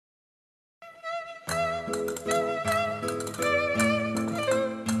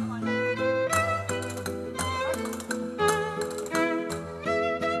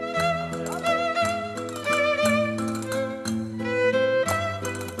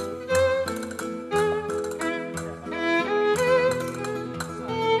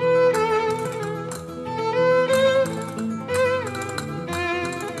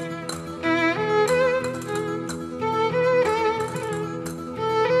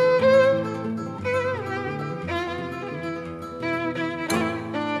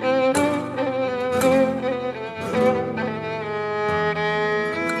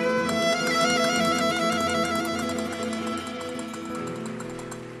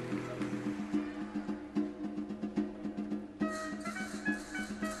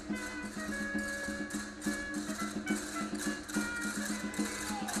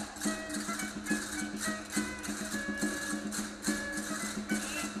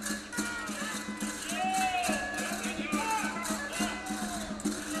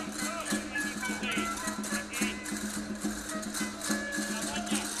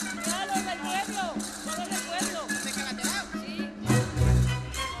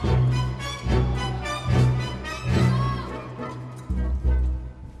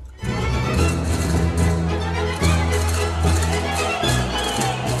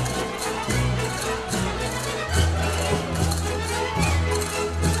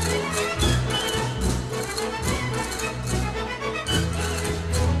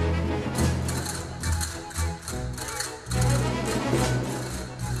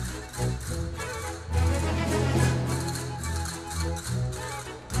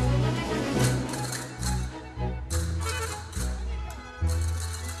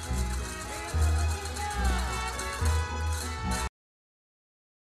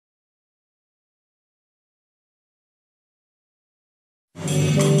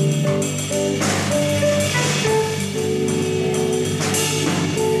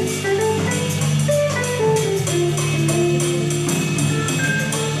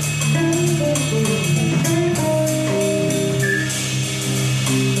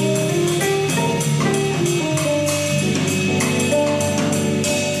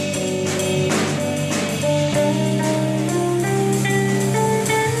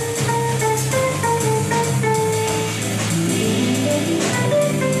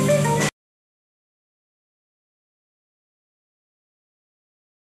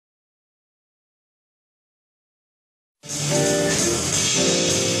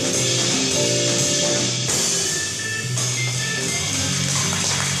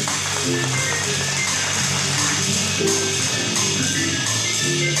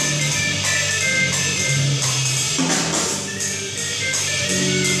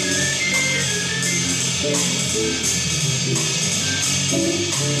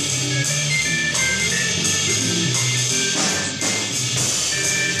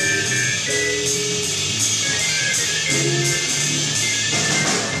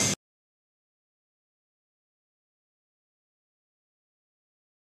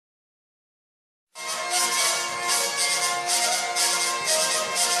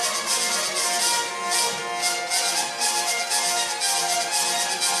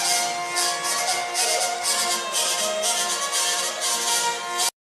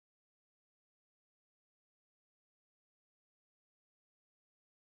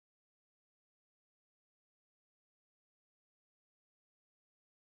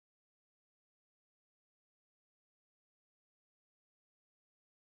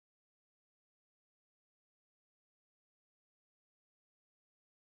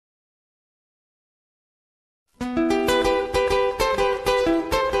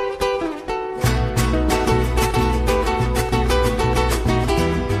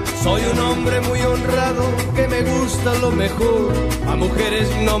 Soy un hombre muy honrado que me gusta lo mejor. A mujeres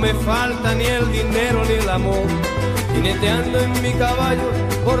no me falta ni el dinero ni el amor. Jineteando en mi caballo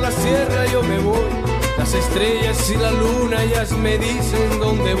por la sierra yo me voy. Las estrellas y la luna ellas me dicen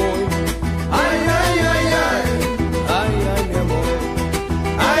dónde voy. Ay, ay, ay, ay, ay, ay, mi amor.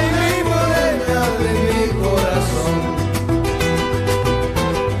 Ay, mi morena de mi corazón.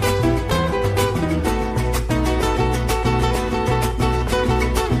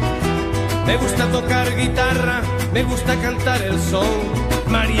 Me gusta tocar guitarra, me gusta cantar el son.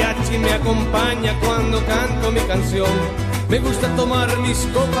 Mariachi me acompaña cuando canto mi canción. Me gusta tomar mis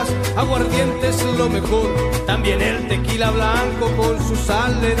copas, aguardiente es lo mejor. También el tequila blanco con su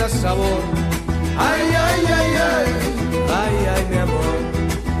sal le da sabor. Ay, ay, ay, ay, ay, ay, mi amor.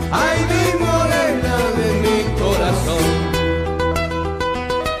 Ay, mi morena de mi corazón.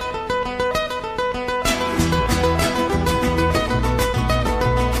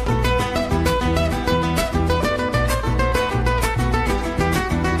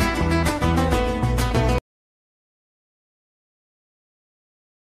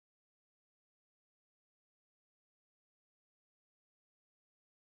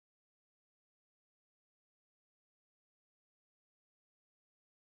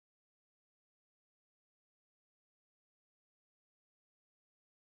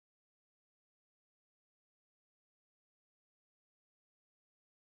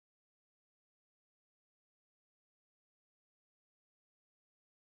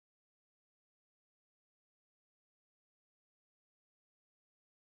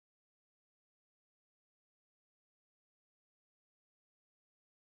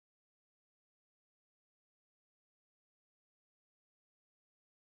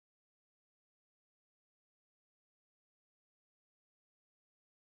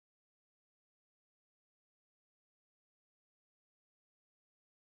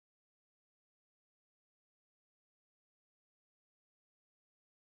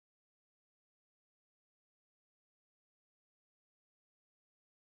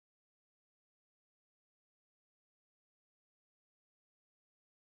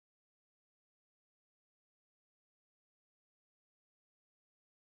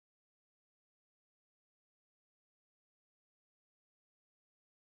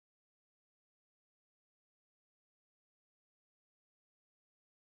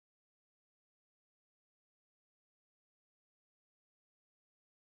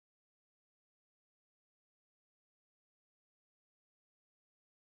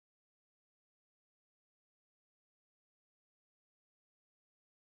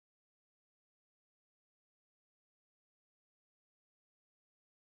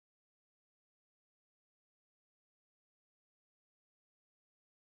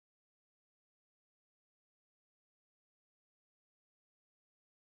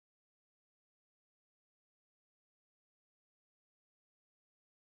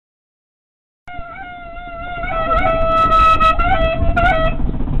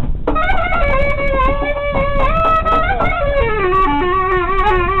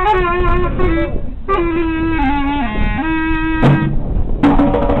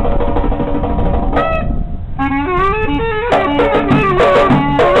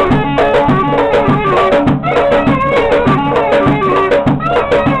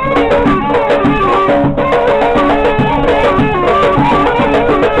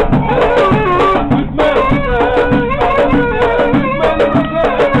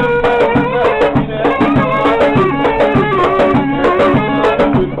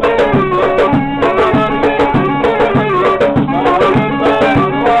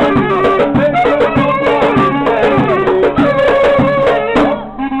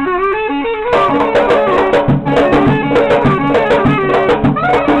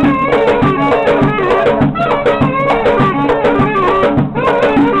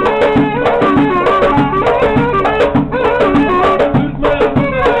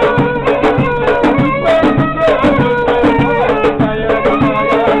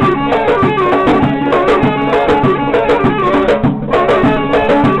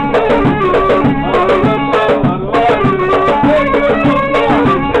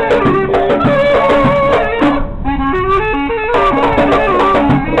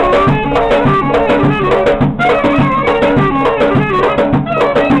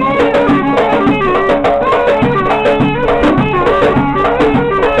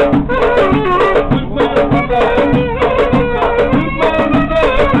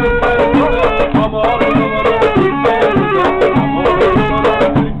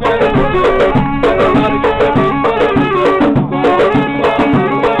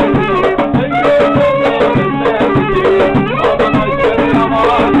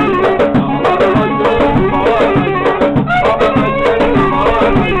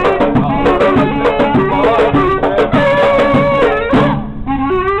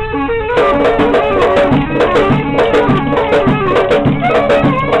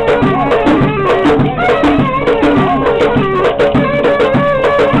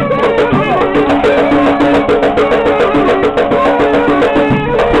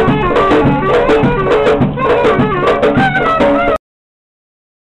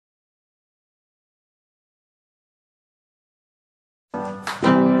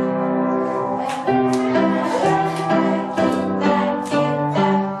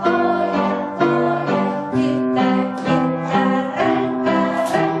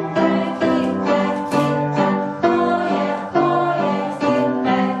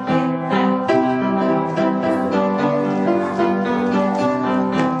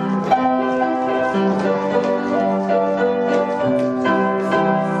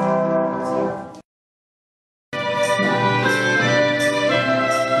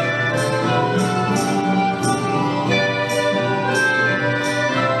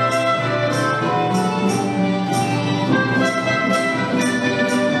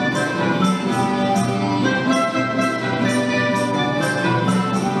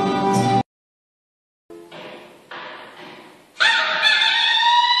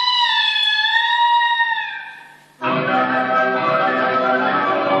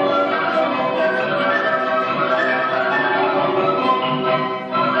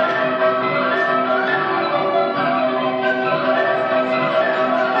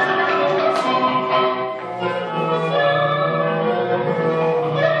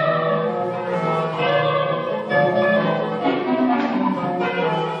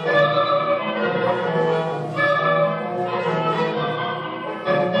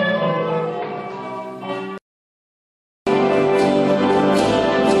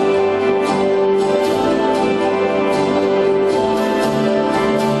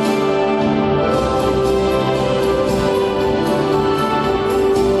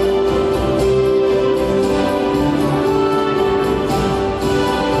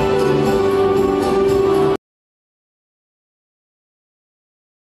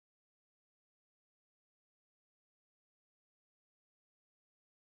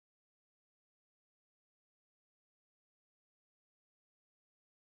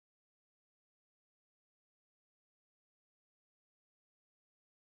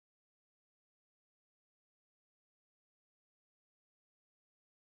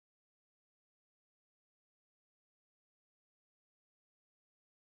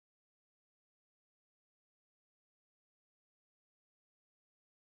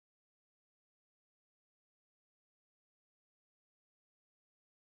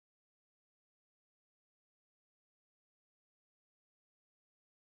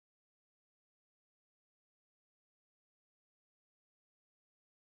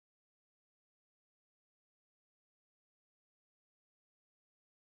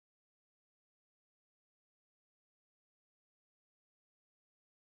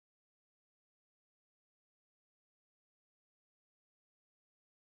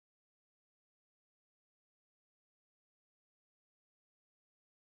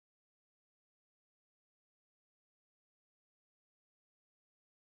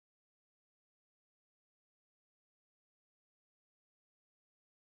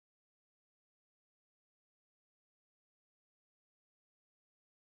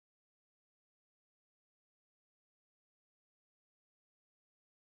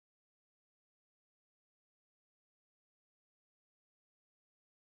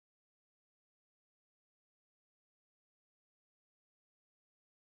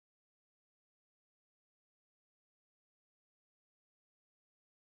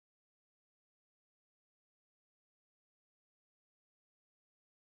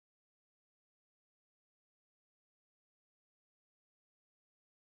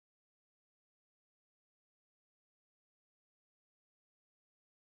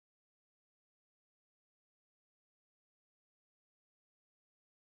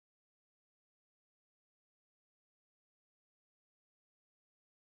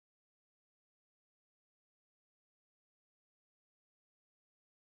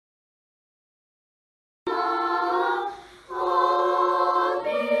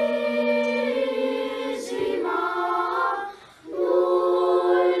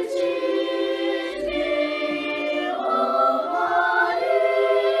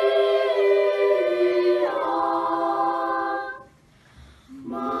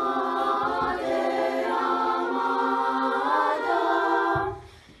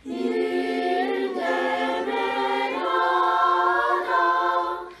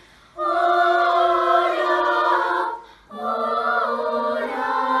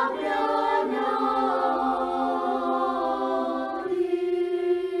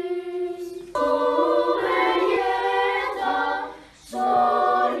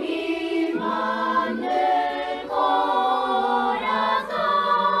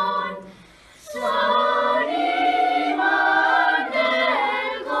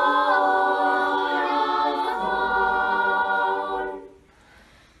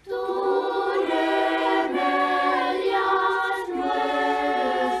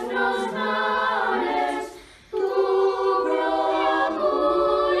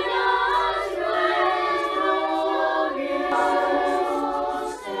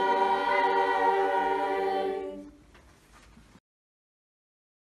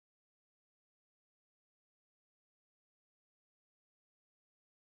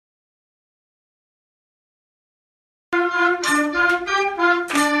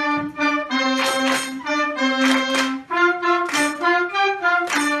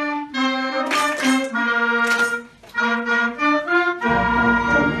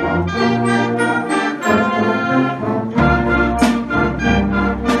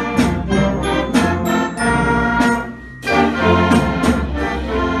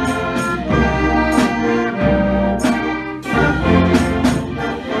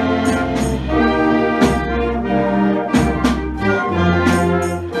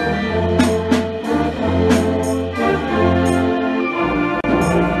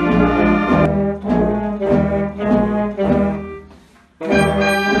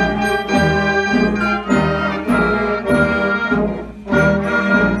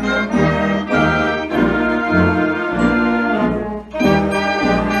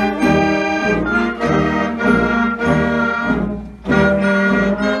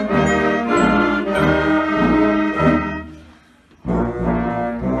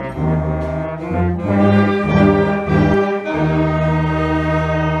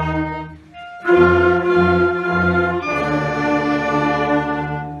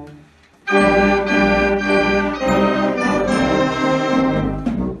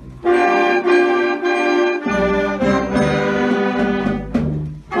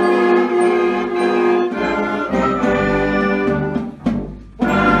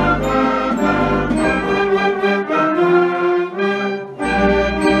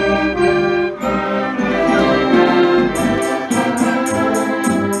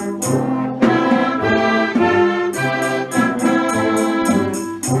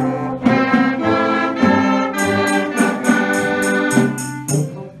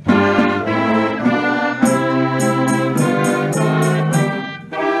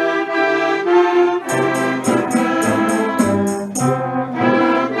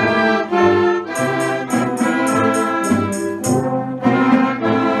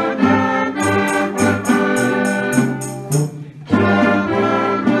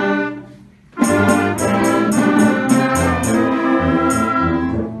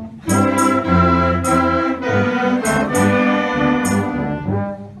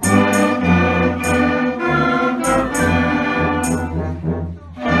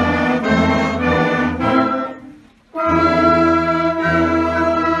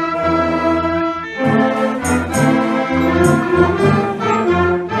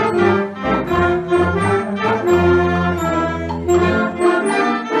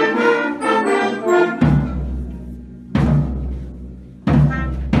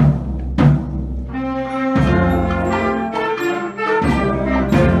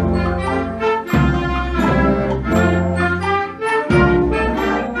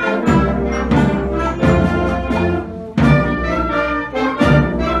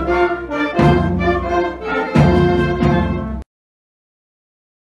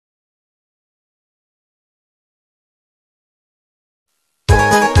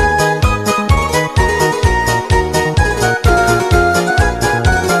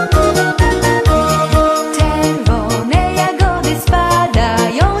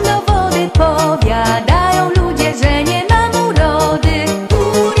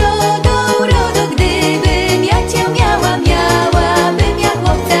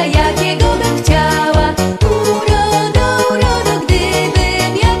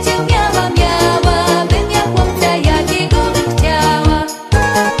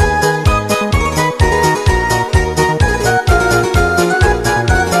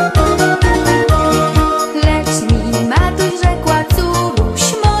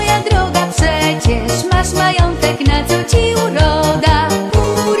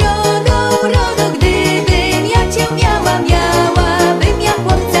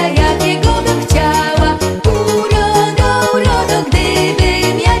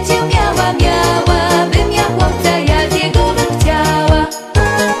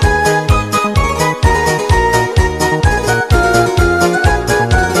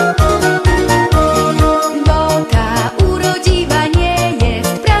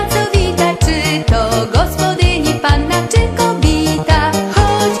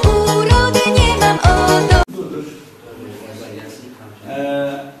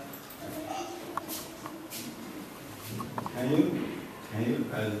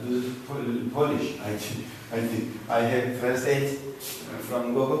 Polish, I think. I have translate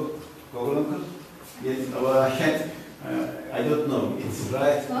from Google Uncle. Yes, well, I can't, I don't know. It's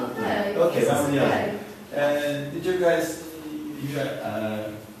right. Okay, did you guys, you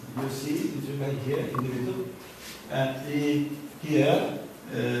see, did you guys here in the middle? And here,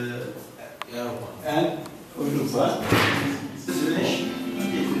 and Europa. Süreç,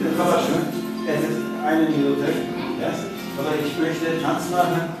 bir Kabaş'ı, aynı yıldır. Aber ich möchte Tanz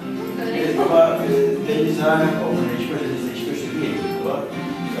machen, aber wenn die sagen, oh, ich möchte gehen, aber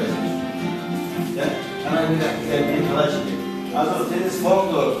ich weiß nicht. Ja, dann bir Kalaş gibi. Also, das ist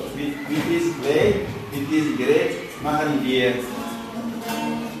Folklore. Mit diesem Play, mit diesem Gerät machen wir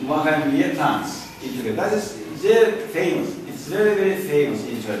Tanz. Das ist sehr famous. It's very, very famous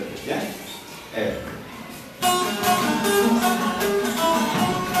in Turkey. Ja? Evet.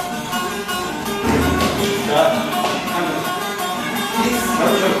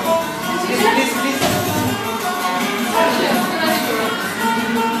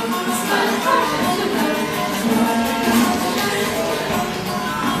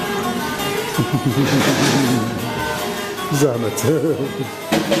 Zahmet.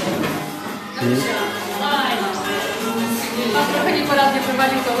 Pan trochę nieporadnie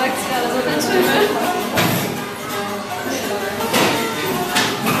prowadził tę lekcję, ale zatańczymy.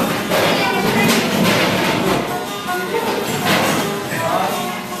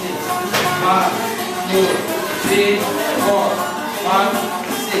 One, two, three, four, five,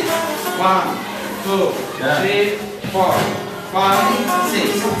 six. One, two, three, four, five, six.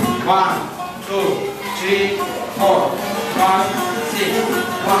 One, two, three, four, five, six.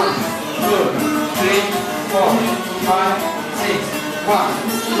 One, two, three, four, five, six. One,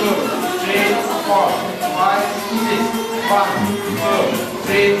 two, three, four, five, six. One, two,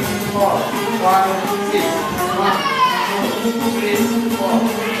 three, four, five, six. One, two, three, four,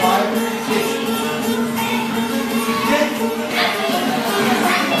 five, six.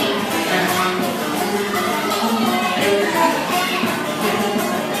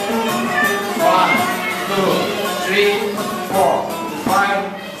 One, two, three, four, five,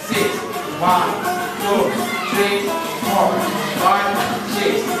 six. One, two, three, four, five,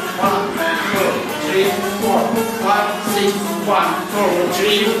 six. One, two, three, four, five, six. One, two,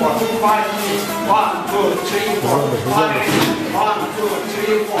 three, four, five, six. One, two, three, four, five, six. One, two,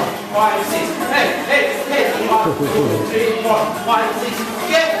 three, four, five, six. Hey, hey, hey. One, two, three, four, five, six.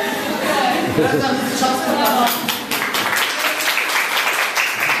 Okay. Birazdan bizi çalıştıralım.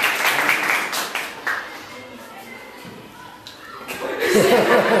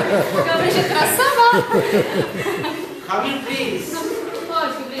 Gabrysia Krasowa! Come in, please.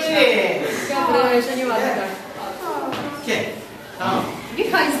 Chodź, Gabrysia, nieładnie tak. Okay, tamam. Wie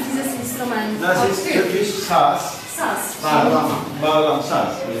heißt dieses Instrument? Das ist Türkisch Saz. Saz. Bağlam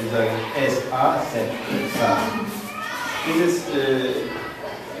Saz. S-A-Z. Saz. This is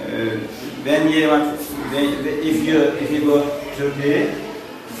when you want, if you go to Turkey,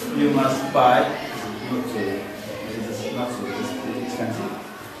 you must buy. Not so expensive.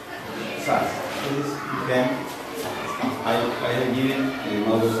 Saz. This is then I have given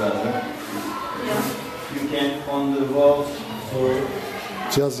Malgosar'da. You can on the walls for.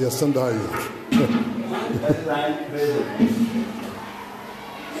 Caz yazsan daha iyi olur. That's line present.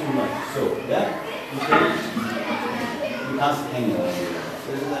 So that you can't hang it.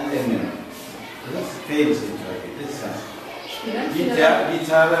 This is line ending. This is famous in Turkey. This is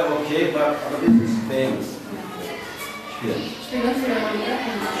guitar okay, but this is famous.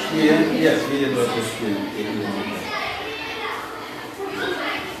 Spielen, yes, wir dort spielen.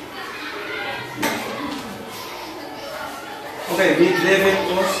 Okay, we leave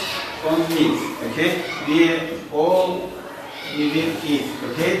us on meat, okay? We will eat,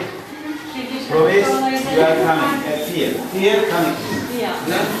 okay? Promise, you are coming at here. Here, coming. Yeah.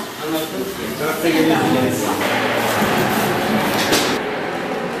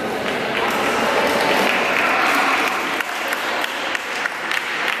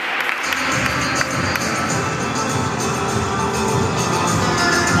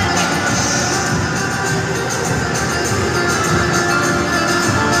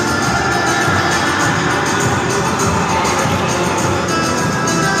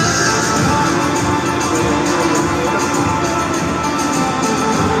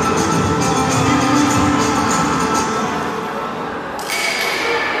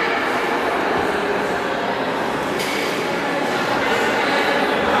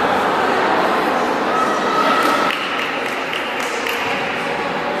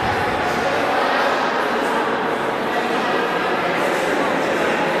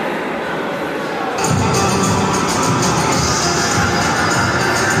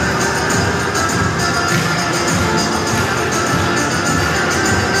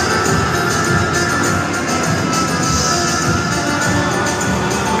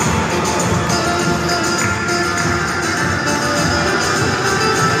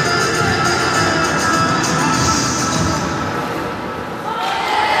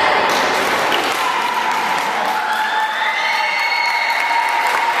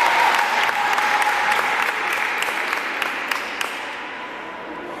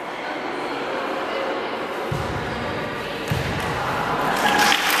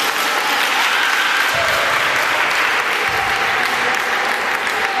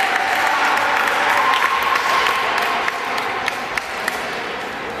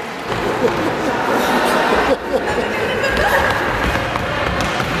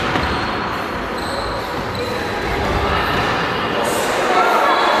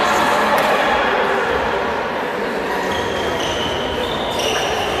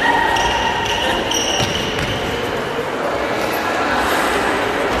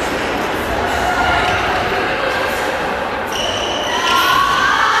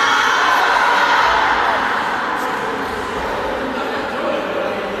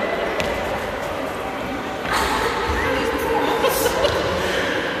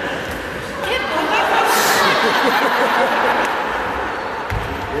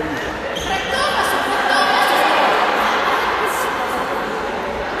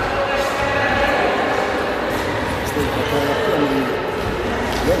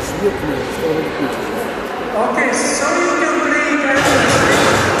 Okay, so you can play again.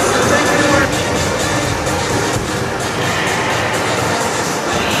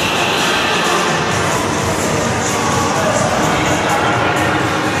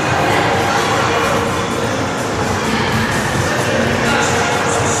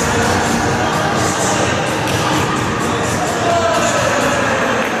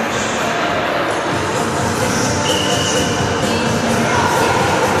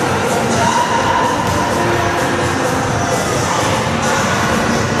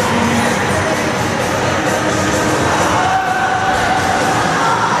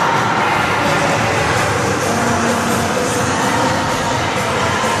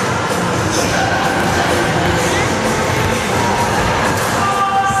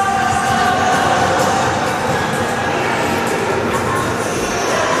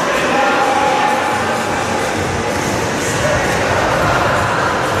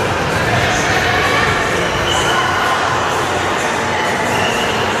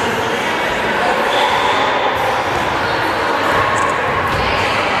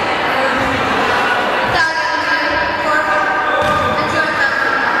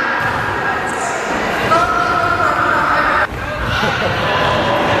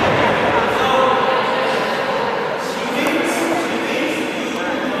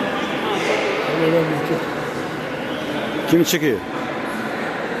 Kim çıkıyor?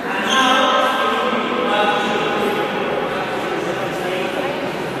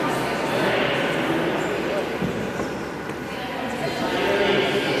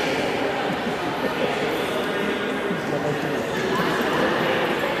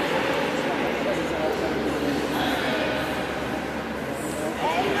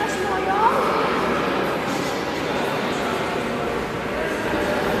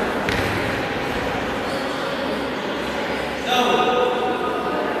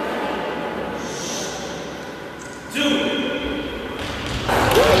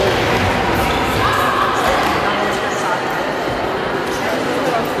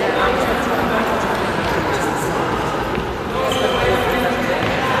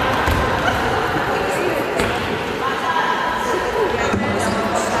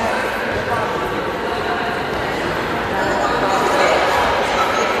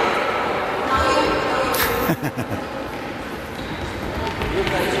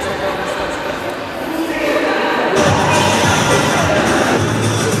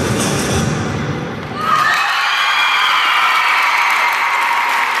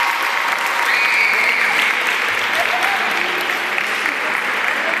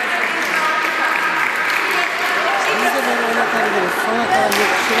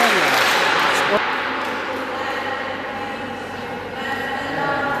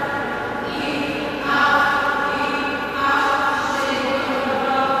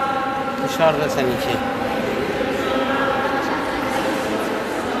 Dışarıda seninki.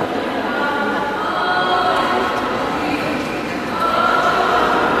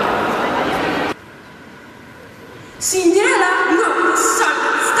 Cinderella, look, son,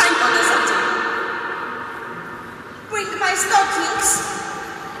 it's time for the something. Bring my stockings.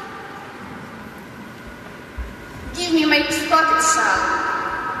 Give me my pocket shawl.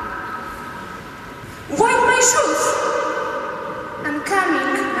 Wipe my shoes. I'm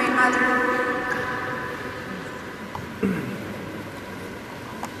coming, my mother.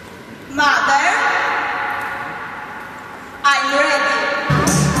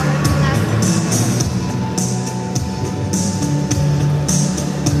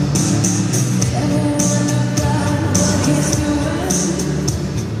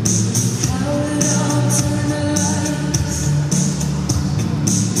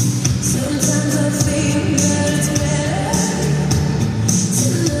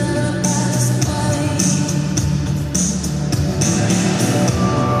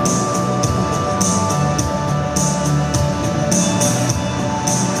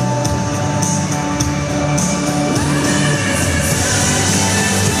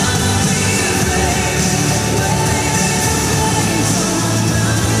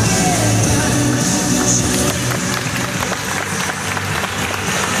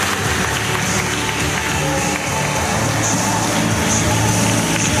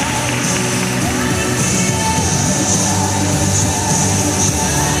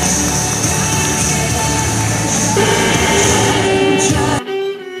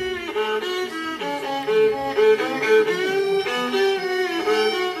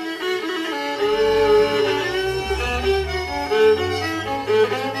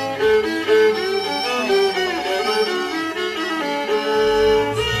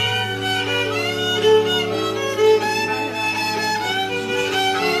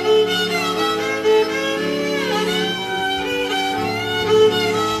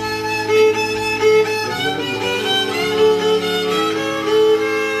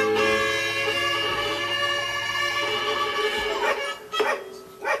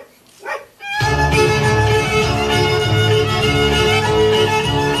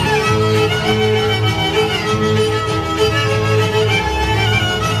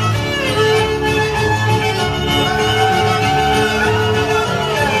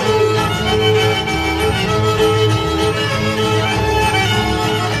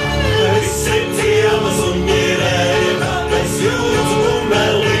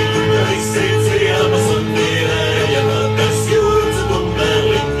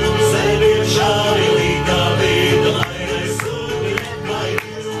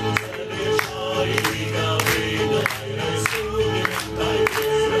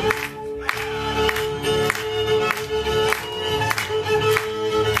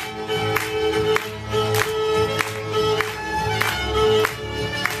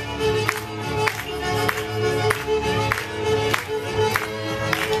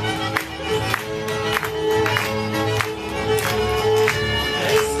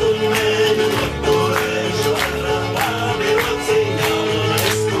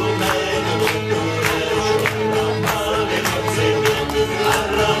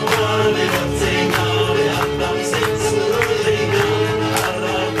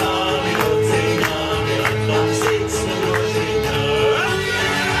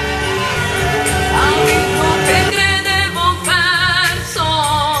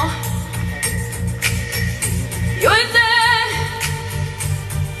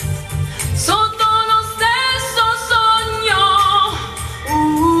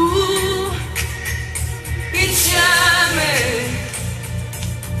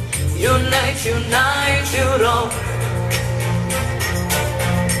 Unite, unite Europe.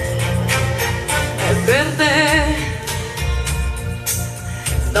 E per te,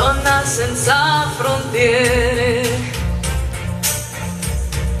 donna senza frontiere,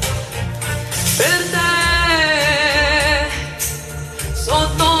 per te,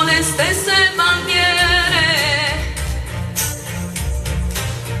 sotto le stesse bandiere,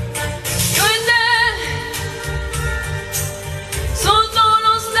 io e te, sotto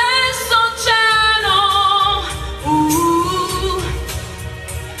lo stesso cielo,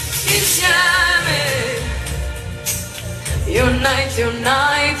 insieme, unite,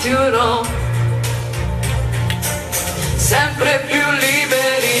 unite Europe, sempre più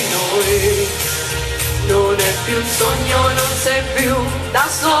liberi noi, non è più un sogno, non sei più da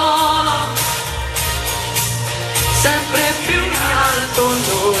solo, sempre più in alto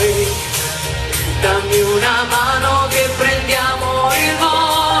noi, dammi una mano che prendiamo il volo.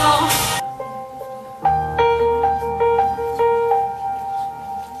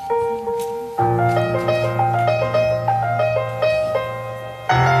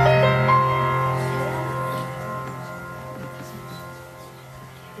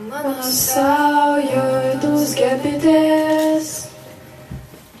 Mano saujoj dūzgebitės,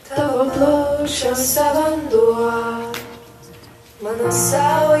 tavo plaučiuose vanduo. Mano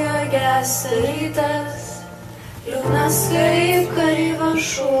saujoj gęsta rytas, liūdnas kaip kareivo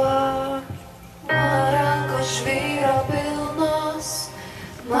šuo. Mano rankos žvyro pilnos,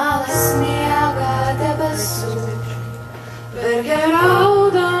 malas miega debesų. Vergia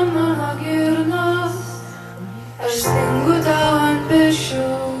rauda mano girnos, aš dingu tau ant pešių.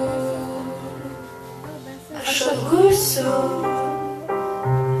 Aš atgulsiu,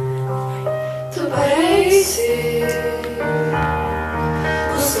 tu pareisi,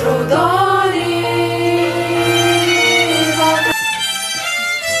 bus raudoni vakarai.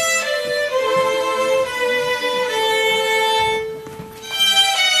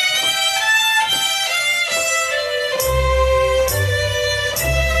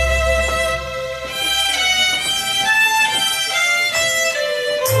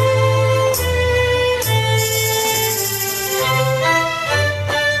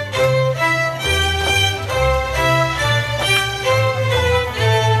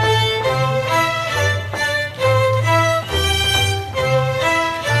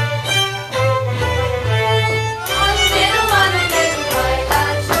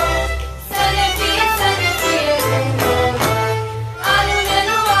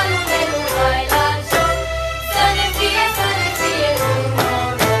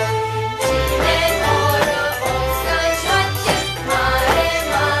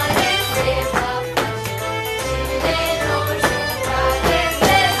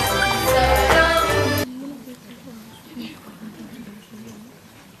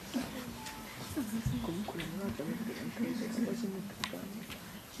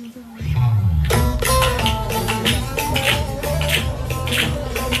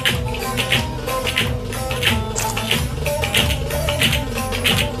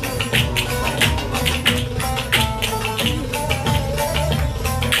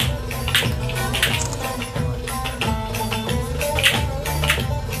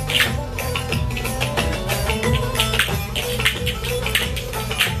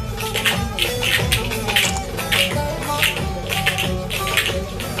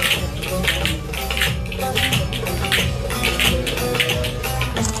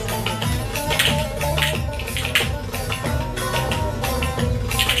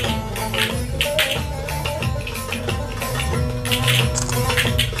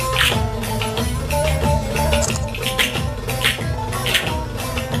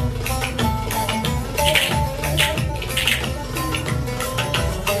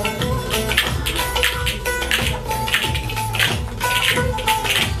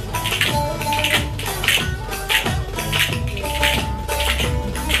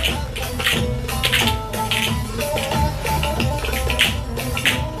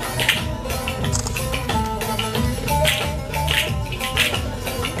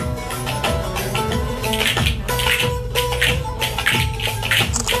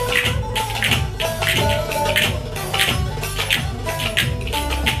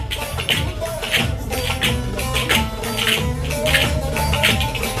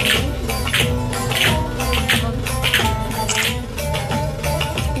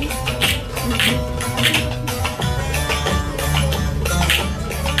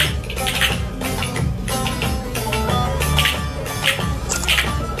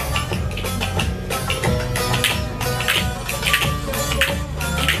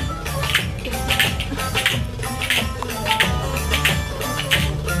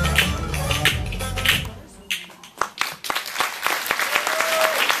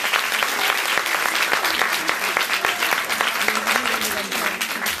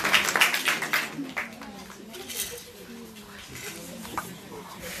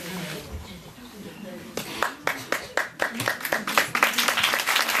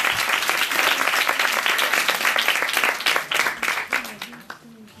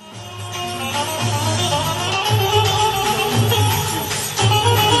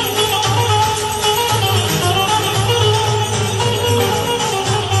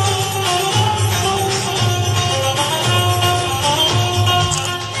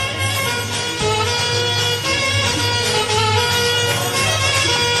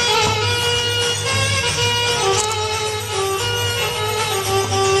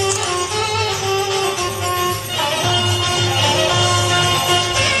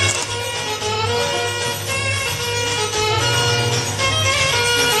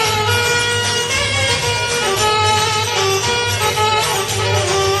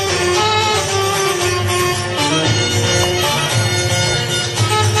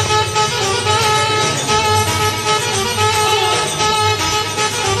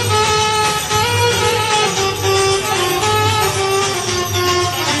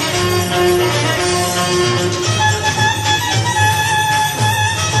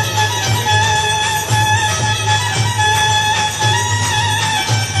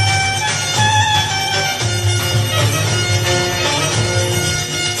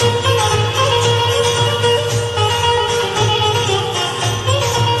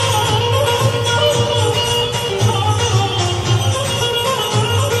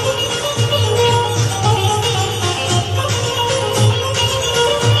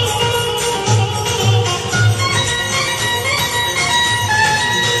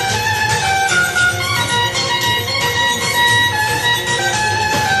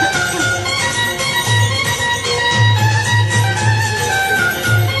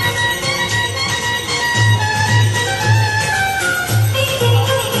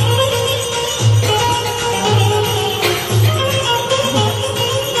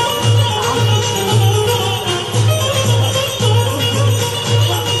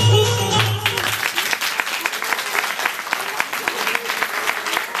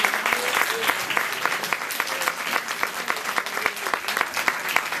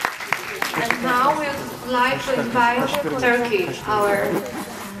 And now we'd like to invite Turkey, our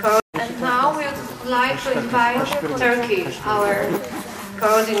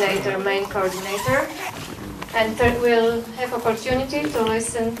coordinator, main coordinator, and we'll have opportunity to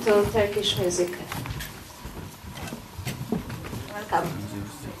listen to Turkish music. Welcome.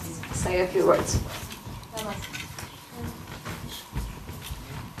 Say a few words.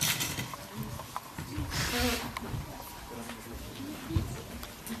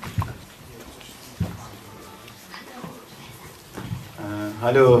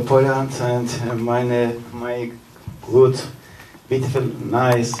 Hello Poland and my good, beautiful,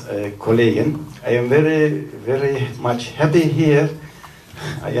 nice colleague. I am very much happy here.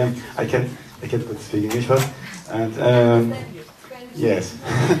 I can speak English, and yes.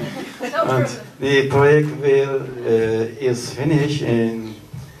 And the project is finished, and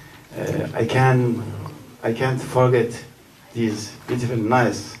I can't forget these beautiful,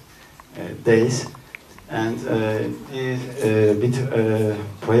 nice days. And the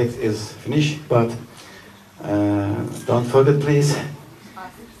project is finished, but don't forget, please.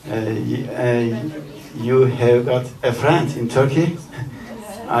 You have got a friend in Turkey.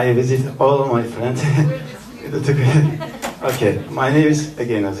 I visit all my friends. Okay, my name is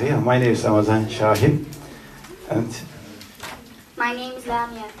My name is Ramazan Şahin, and my name is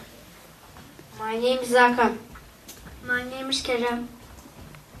Lamia. My name is Zakan. My name is Kerem.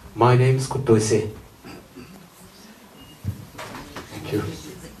 My name is Kutlusi. Thank you.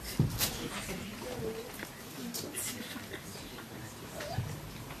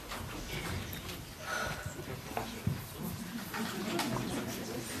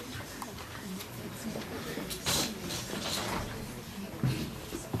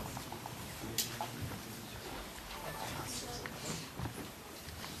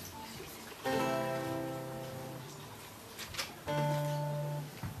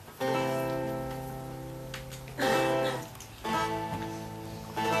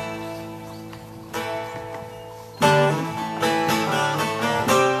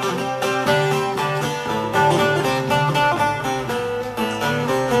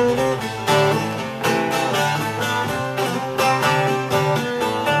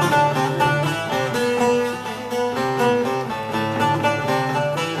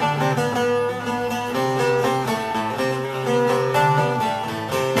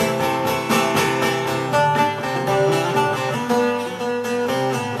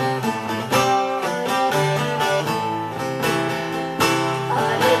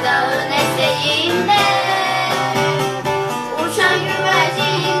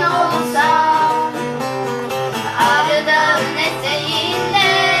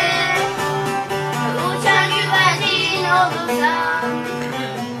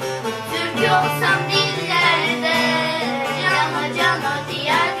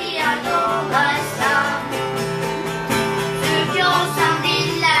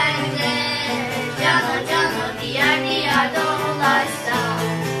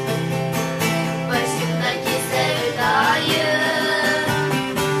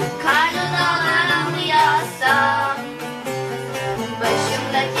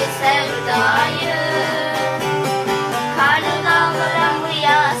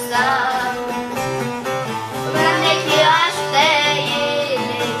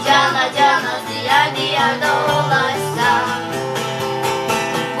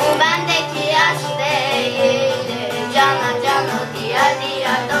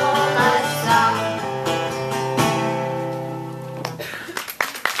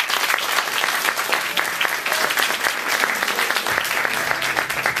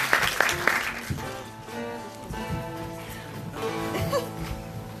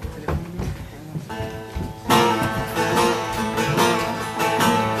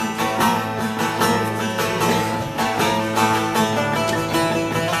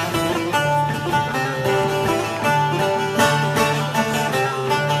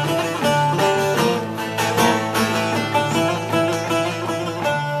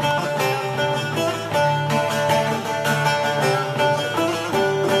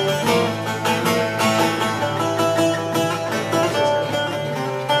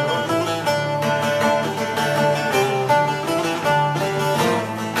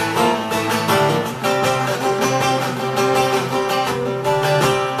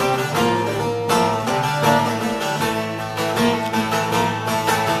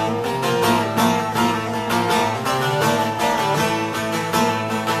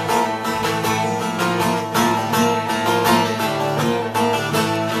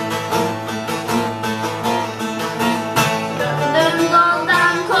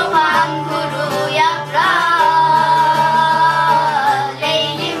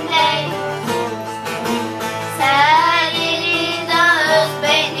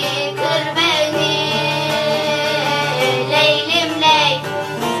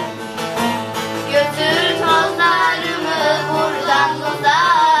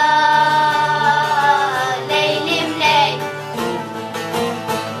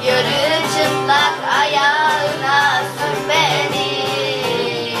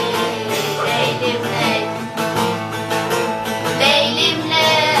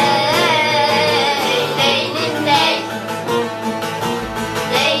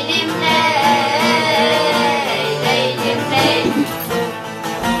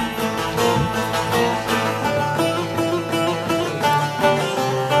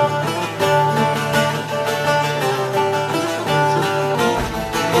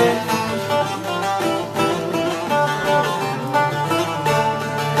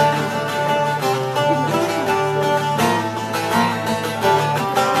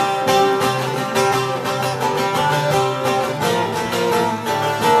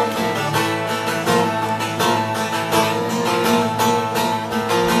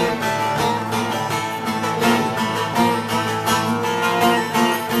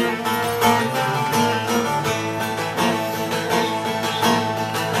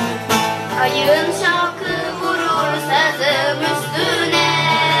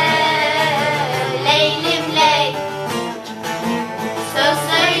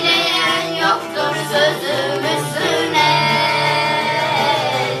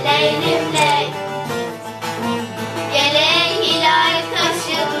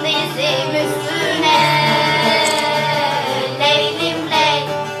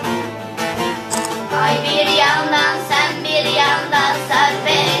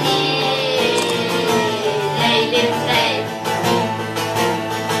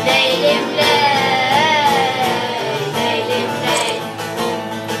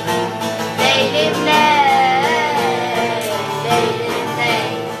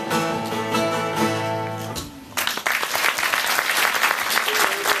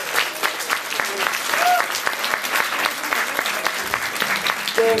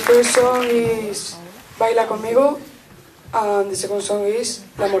 The first song is Baila Conmigo, and the second song is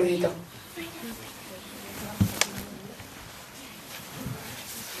La Mordidita.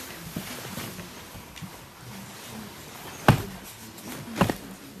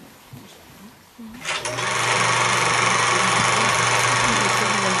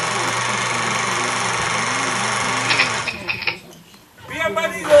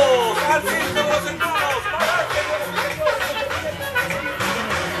 Bienvenidos al Circo de los Hermanos.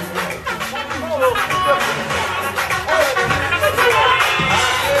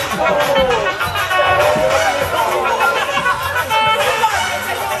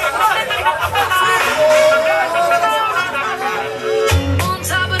 On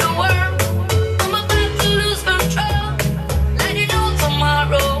top of the world, I'm about to lose control. Let it know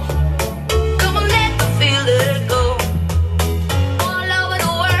tomorrow. Come on, let the feeling go. All over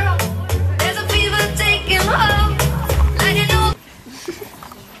the world, there's a fever taking hold. Let it know.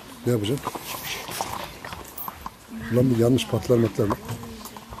 Ne yapacağım? Ulan bu yanlış patlar matlar mı?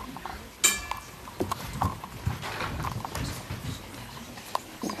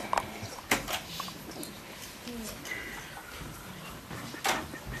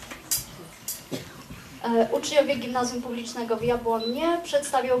 Uczniowie Gimnazjum Publicznego w Jabłonnie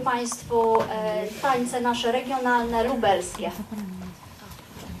przedstawią Państwu tańce nasze regionalne, lubelskie.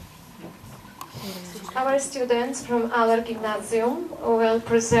 Our students from our gymnasium will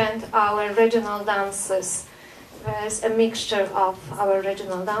present our regional dances. There's a mixture of our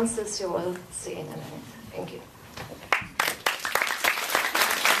regional dances you will see in a minute. Thank you.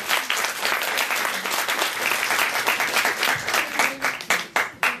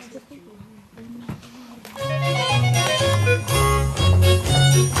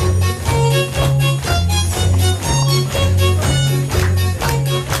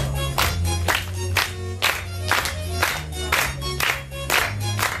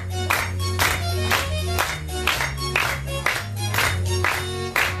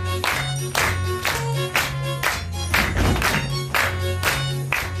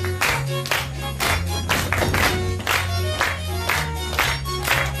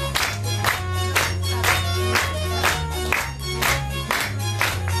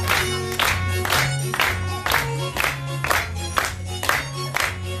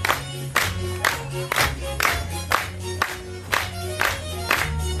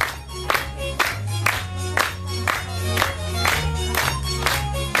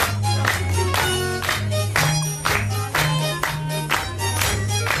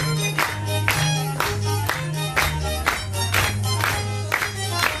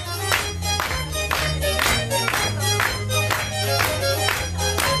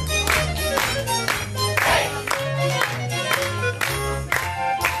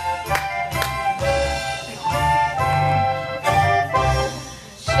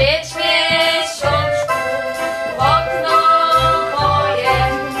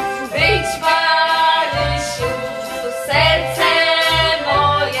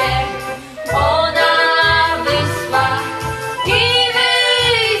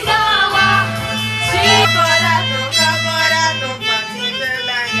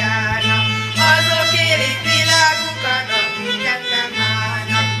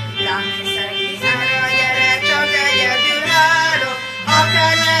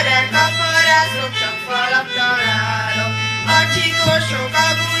 Sok a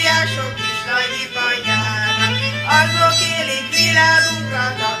gulyások kislányi banyának, azok élik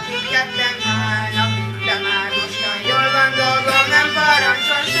világunkat, akik ketten állnak. De már mostan jól van dolgom, nem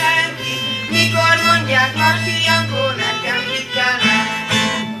parancsol senki, mikor mondják Marti Jankó, nekem mit kell menni.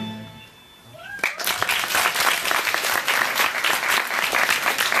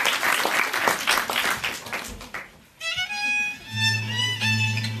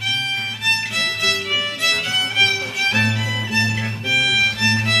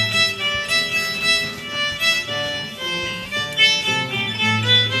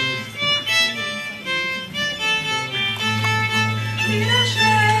 Üres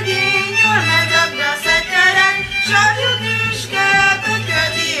legény, jól megragd a szekeret, sarjú tüske,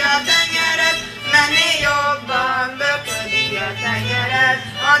 böködi a tenyeret, menné jobban, böködi a tenyeret,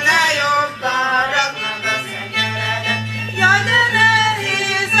 annál jobban ragd meg a szekeredet. Jaj, de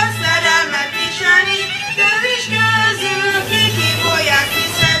nehéz a szerelmet viselni, tövis közül kikibolják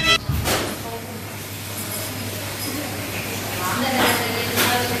kiszedni.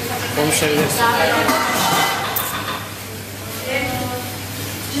 Konuşabilirsin.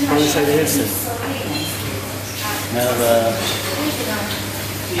 Konuşabilirsin. Merhaba.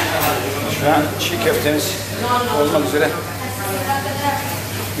 Şu an çiğ köftemiz olmak üzere.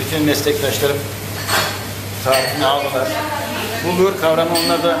 Bütün meslektaşlarım tarifini aldılar. bulgur kavramı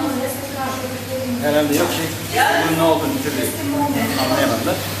onlarda herhalde yok ki. Bunun ne olduğunu bir türlü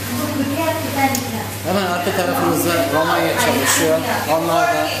anlayamadılar. Hemen arka tarafımızda Romanya çalışıyor. Onlar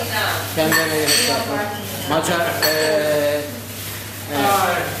da kendilerine yemek yapıyor. Macar,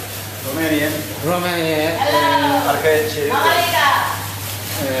 Romanya'ya arkaya çevir.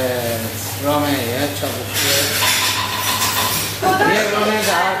 Romanya'ya çalışıyor. Diğer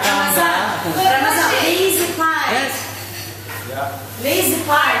Romanya'da arkamda. Ramazan, lazy pie. Yes. Lazy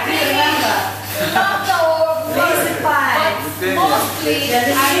pie, do you remember? Not the old Lazy pie. Mostly, I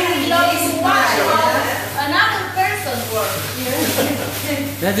love to watch how another person's work.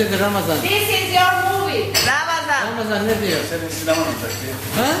 Ne dedi Ramazan? This is your movie. Ramazan ne diyor? Senin sineman olacak diye.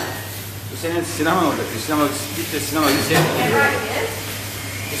 Ha? Bu senin sineman olacak diye. Sinema, git de sinema,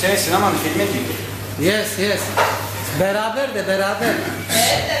 bu senin sinemanın filmi değil. Yes, yes. Beraber de beraber.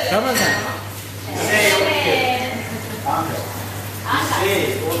 Ramazan.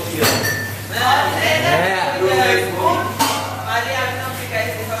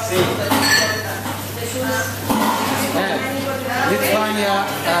 Litvanya,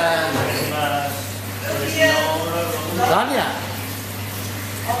 Dalia.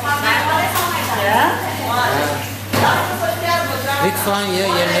 Litvanya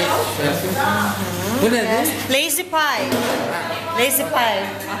yemek. Bu nedir? Lazy pie. Lazy pie.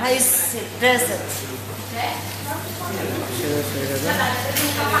 His dessert. Şöyle söyledim.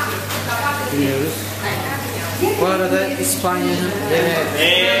 Bilmiyoruz. Bu arada İspanya'nın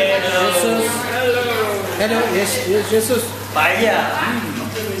Jesus. Hello, yes, Jesus. Paella.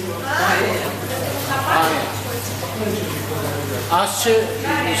 Aşçı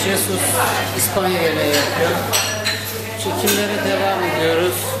Jesus İspanya yemeği yapıyor. Çekimlere devam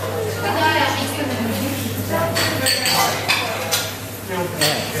ediyoruz.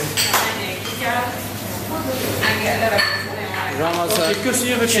 Ramazan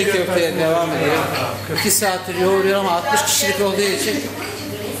çiğ köfteye devam ediyor. 2 saattir yoğuruyor ama 60 kişilik olduğu için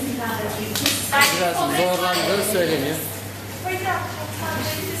biraz zorlandığı söyleniyor.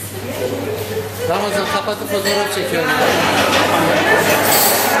 Ramazan kapatıp fotoğraf çekiyorum.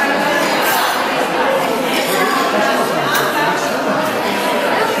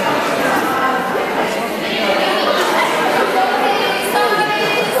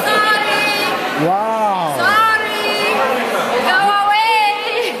 Wow. Sorry. Go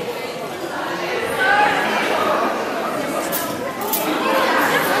away.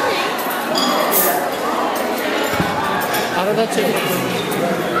 Arada çekip.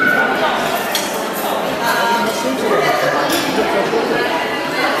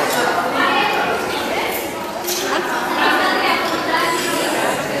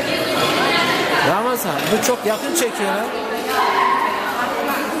 Ramazan bu çok yakın çekiyor ha.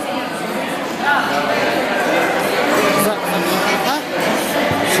 Ha?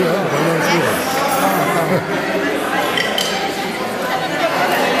 Şu an bana şu. Tamam.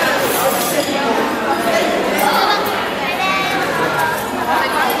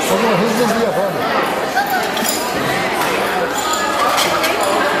 O zaman hızlı hızlı yap abi.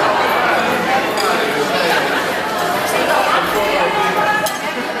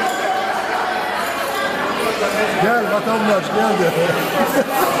 Gel vatandaş gel de.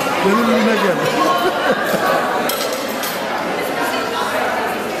 Benim önüme gel.